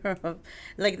care of,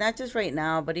 not just right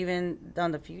now, but even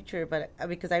down the future. But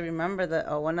because I remember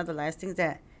one of the last things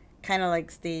that kind of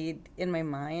stayed in my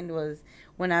mind was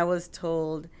when I was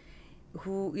told,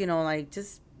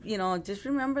 just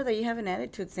remember that you have an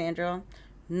attitude, Sandra.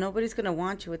 Nobody's going to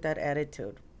want you with that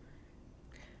attitude.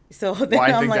 So then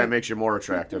I think that makes you more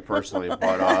attractive personally, but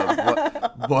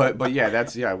yeah,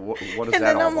 that's what is and that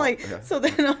then all I'm about? So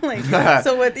then I'm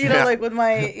so with with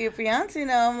my fiance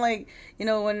now, I'm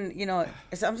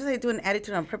so I'm just doing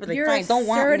attitude on purpose, you're fine, don't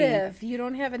want me. You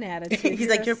don't have an attitude.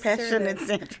 He's you're passionate,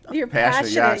 Sandra. You're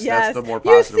passionate, yes. That's the more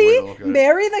positive way to look at it.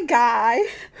 Marry the guy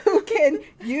who can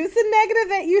use the negative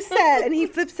that you said and he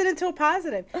flips it into a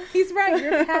positive. He's right.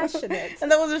 You're passionate. And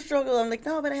that was a struggle. I'm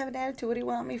no, but I have an attitude. What do you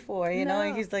want me for?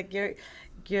 And he's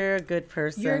you're a good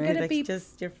person. You're gonna be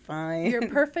you're fine. You're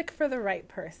perfect for the right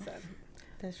person.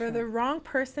 That's for right. the wrong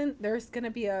person, there's gonna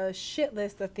be a shit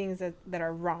list of things that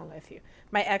are wrong with you.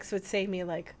 My ex would say to me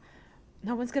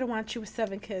no one's gonna want you with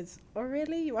 7 kids. Oh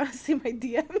really? You want to see my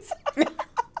DMs?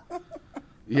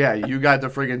 Yeah, you got the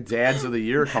friggin' dads of the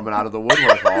year coming out of the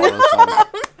woodwork all of a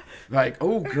sudden.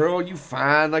 Oh girl, you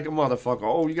fine like a motherfucker.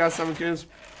 Oh, you got 7 kids?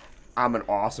 I'm an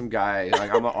awesome guy.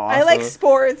 I'm an awesome. I like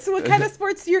sports. What kind of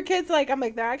sports do your kids like? I'm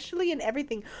they're actually in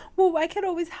everything. Well, I could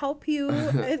always help you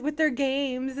with their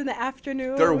games in the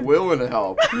afternoon. They're willing to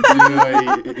help.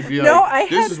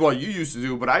 This is what you used to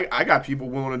do, but I got people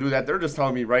willing to do that. They're just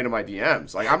telling me right in my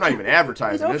DMs. I'm not even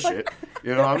advertising this shit.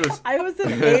 I'm just. I was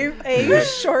in a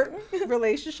short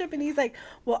relationship, and he's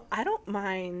well, I don't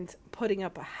mind putting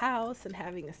up a house and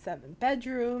having 7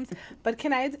 bedrooms, but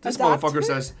can I This motherfucker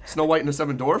says Snow White and the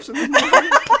 7 Dwarfs in this movie?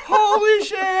 Holy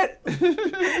shit!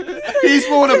 He's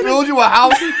willing to build you a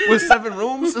house with 7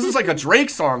 rooms? This is like a Drake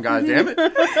song, goddammit.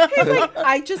 He's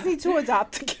I just need to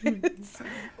adopt the kids.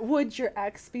 Would your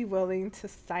ex be willing to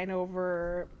sign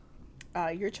over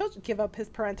your children, give up his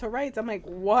parental rights? I'm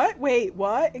what? Wait,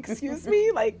 what? Excuse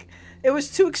me? It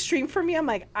was too extreme for me. I'm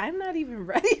I'm not even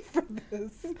ready for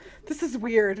this. This is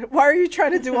weird. Why are you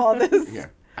trying to do all this? Yeah,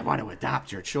 I want to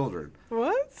adopt your children.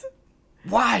 What?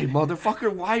 Why,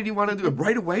 motherfucker? Why do you want to do it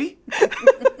right away?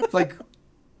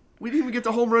 We didn't even get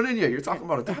the home run in yet. You're talking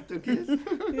about adopted kids?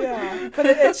 Yeah, but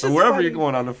it's just so wherever funny. you're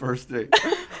going on the first date.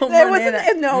 We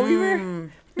were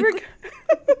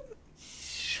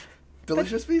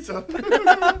Delicious pizza.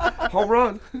 Home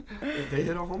run. They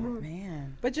hit a home run.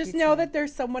 Man. But just know that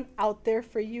there's someone out there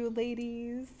for you,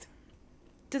 ladies.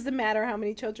 Doesn't matter how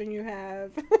many children you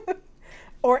have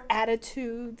or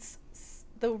attitudes.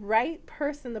 the right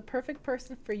person, the perfect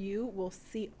person for you will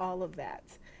see all of that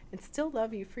and still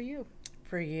love you for you.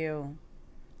 For you.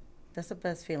 That's the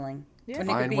best feeling. Yeah. When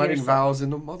you can Divine be wedding yourself. vows in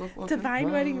the motherfucker.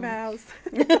 Divine wedding vows.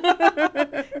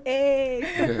 Hey.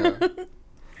 Yeah.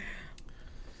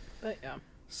 But yeah,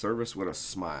 Service with a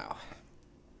smile.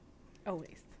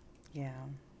 always. Yeah.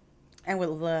 And with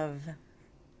love.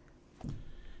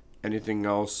 Anything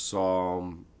else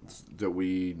that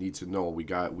we need to know?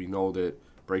 We know that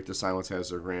Break the Silence has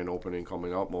their grand opening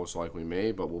coming up, most likely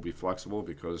May, but we'll be flexible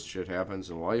because shit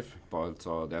happens in life. But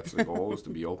that's the goal, is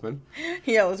to be open.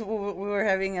 Yeah, we were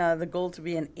having the goal to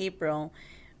be in April,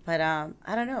 but I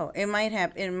don't know. It might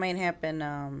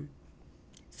happen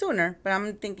sooner, but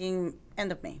I'm thinking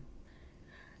end of May.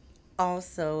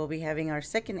 Also, we'll be having our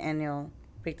second annual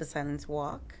Break the Silence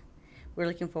walk. We're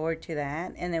looking forward to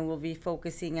that, and then we'll be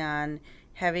focusing on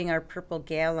having our Purple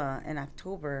Gala in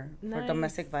October for Nice.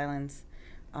 domestic violence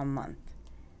month.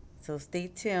 So stay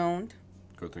tuned.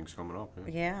 Good things coming up.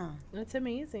 Yeah. Yeah. That's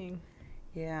amazing.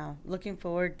 Yeah, looking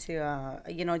forward to,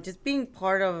 just being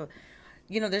part of,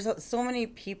 there's so many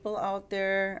people out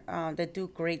there that do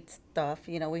great stuff.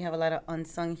 We have a lot of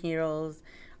unsung heroes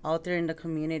out there in the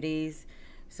communities.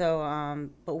 So,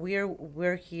 but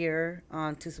we're here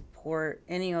to support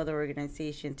any other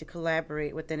organization, to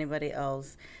collaborate with anybody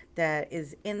else that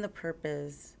is in the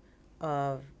purpose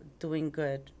of doing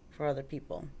good for other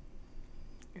people.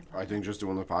 I think just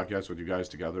doing the podcast with you guys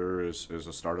together is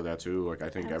a start of that too. Like, I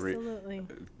think Absolutely.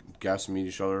 every guests meet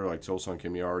each other. Like Tilsa and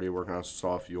Kimmy are already working on some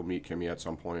stuff. You'll meet Kimmy at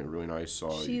some point. Really nice.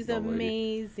 She's young lady.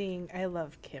 amazing. I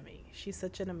love Kimmy. She's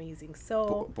such an amazing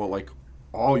soul. But like,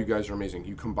 all you guys are amazing.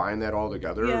 You combine that all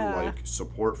together, Yeah. like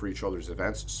support for each other's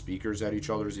events, speakers at each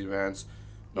other's events,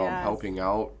 Yes. helping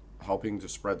out, helping to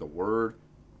spread the word,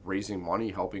 raising money,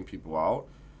 helping people out.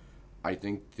 I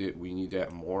think that we need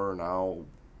that more now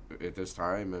at this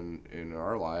time and in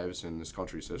our lives in this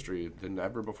country's history than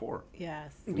ever before.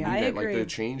 Yes. We Yeah, I need that. agree. Like, the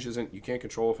change isn't, you can't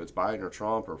control if it's Biden or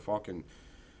Trump or fucking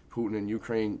Putin in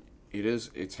Ukraine.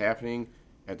 It's happening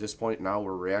at this point now.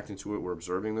 We're reacting to it. We're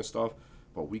observing this stuff,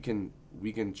 but we can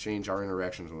change our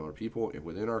interactions with other people and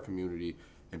within our community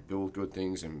and build good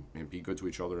things and be good to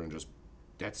each other, and just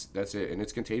that's it. And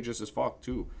it's contagious as fuck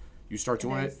too. You start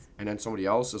doing it, is. and then somebody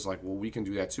else is like, well, we can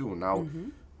do that too. And now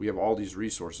we have all these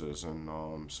resources,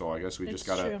 and so I guess we just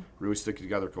It's gotta true. really stick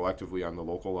together collectively on the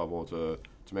local level to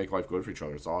make life good for each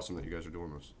other. It's awesome that you guys are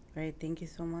doing this. Great, thank you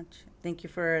so much. Thank you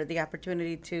for the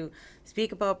opportunity to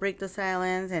speak about Break the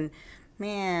Silence, and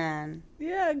man,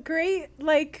 Yeah, great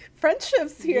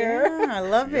friendships here. yeah, I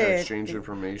love Yeah, it. exchange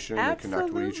information and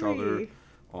connect with each other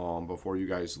Absolutely. before you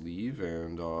guys leave,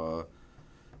 and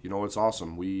it's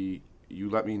awesome. You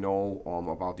let me know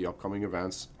about the upcoming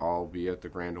events. I'll be at the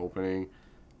grand opening.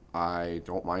 I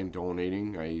don't mind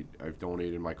donating. I've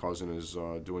donated. My cousin is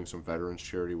doing some veterans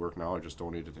charity work now. I just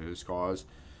donated to his cause,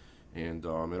 and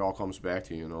it all comes back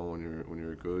to you. When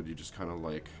you're good, you just kind of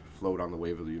like float on the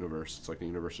wave of the universe. It's like the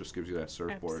universe just gives you that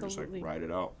surfboard, Absolutely. just like ride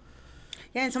it out.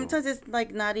 Yeah, and sometimes it's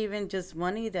like not even just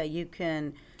money that you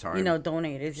can, Time.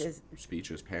 donate. It's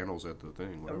Speeches, panels at the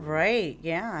thing. Whatever. right.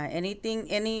 Yeah, anything,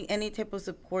 any type of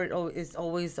support is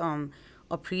always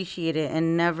appreciated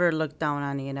and never looked down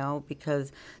on.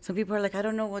 Because some people are like, I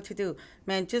don't know what to do.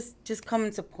 Man, just come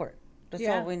and support. That's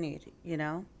Yeah. all we need.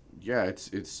 Yeah,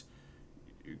 it's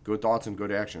good thoughts and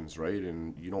good actions, right?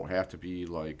 And you don't have to be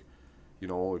like,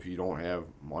 if you don't have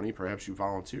money, perhaps you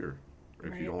volunteer. Or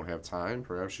if you Right. don't have time,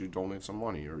 perhaps you donate some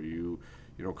money, or you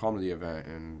come to the event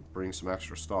and bring some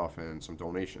extra stuff and some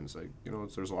donations. Like,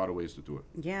 there's a lot of ways to do it.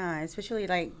 Yeah, especially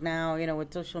like now,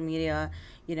 with social media,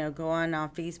 go on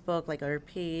Facebook, like our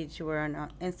page. We're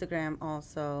on Instagram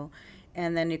also.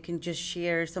 And then you can just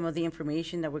share some of the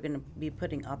information that we're going to be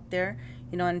putting up there,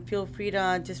 and feel free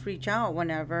to just reach out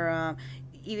whenever,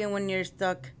 even when you're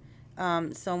stuck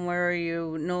somewhere, or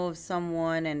you know of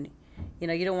someone and,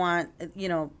 you don't want,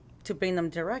 to bring them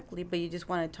directly, but you just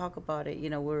want to talk about it.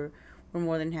 We're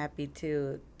more than happy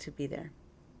to be there.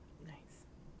 Nice.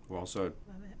 Well said.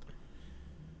 Love it.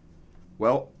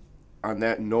 Well, on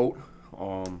that note,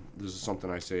 this is something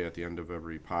I say at the end of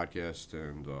every podcast,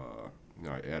 and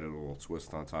I added a little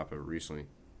twist on top of it recently.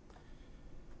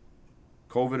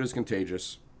 COVID is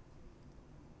contagious,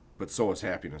 but so is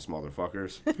happiness,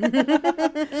 motherfuckers.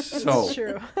 So It's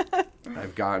true.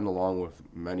 I've gotten along with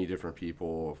many different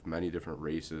people of many different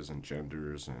races and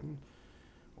genders and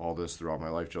all this throughout my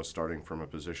life, just starting from a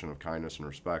position of kindness and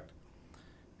respect.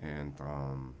 And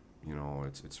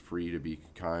it's free to be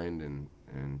kind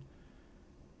and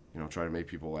try to make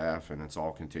people laugh, and it's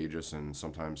all contagious. And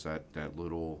sometimes that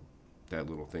little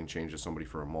thing changes somebody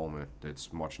for a moment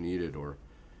that's much needed, or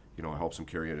you know, it helps them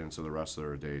carry it into the rest of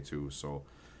their day too. So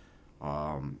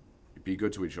be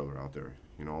good to each other out there.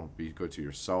 You know, be good to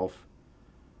yourself,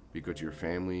 be good to your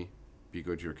family, be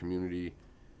good to your community.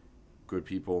 Good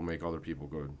people make other people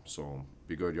good. So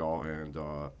be good, y'all, and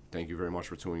thank you very much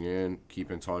for tuning in. Keep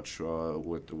in touch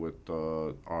with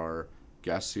our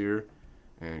guests here,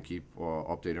 and keep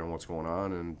updated on what's going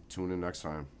on, and tune in next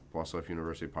time. Blessed Life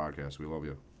University Podcast. We love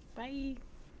you. Bye.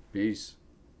 Peace.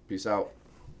 Peace out.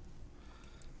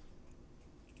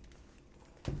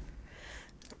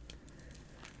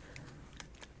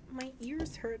 My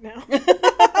ears hurt now.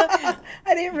 I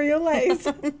didn't realize.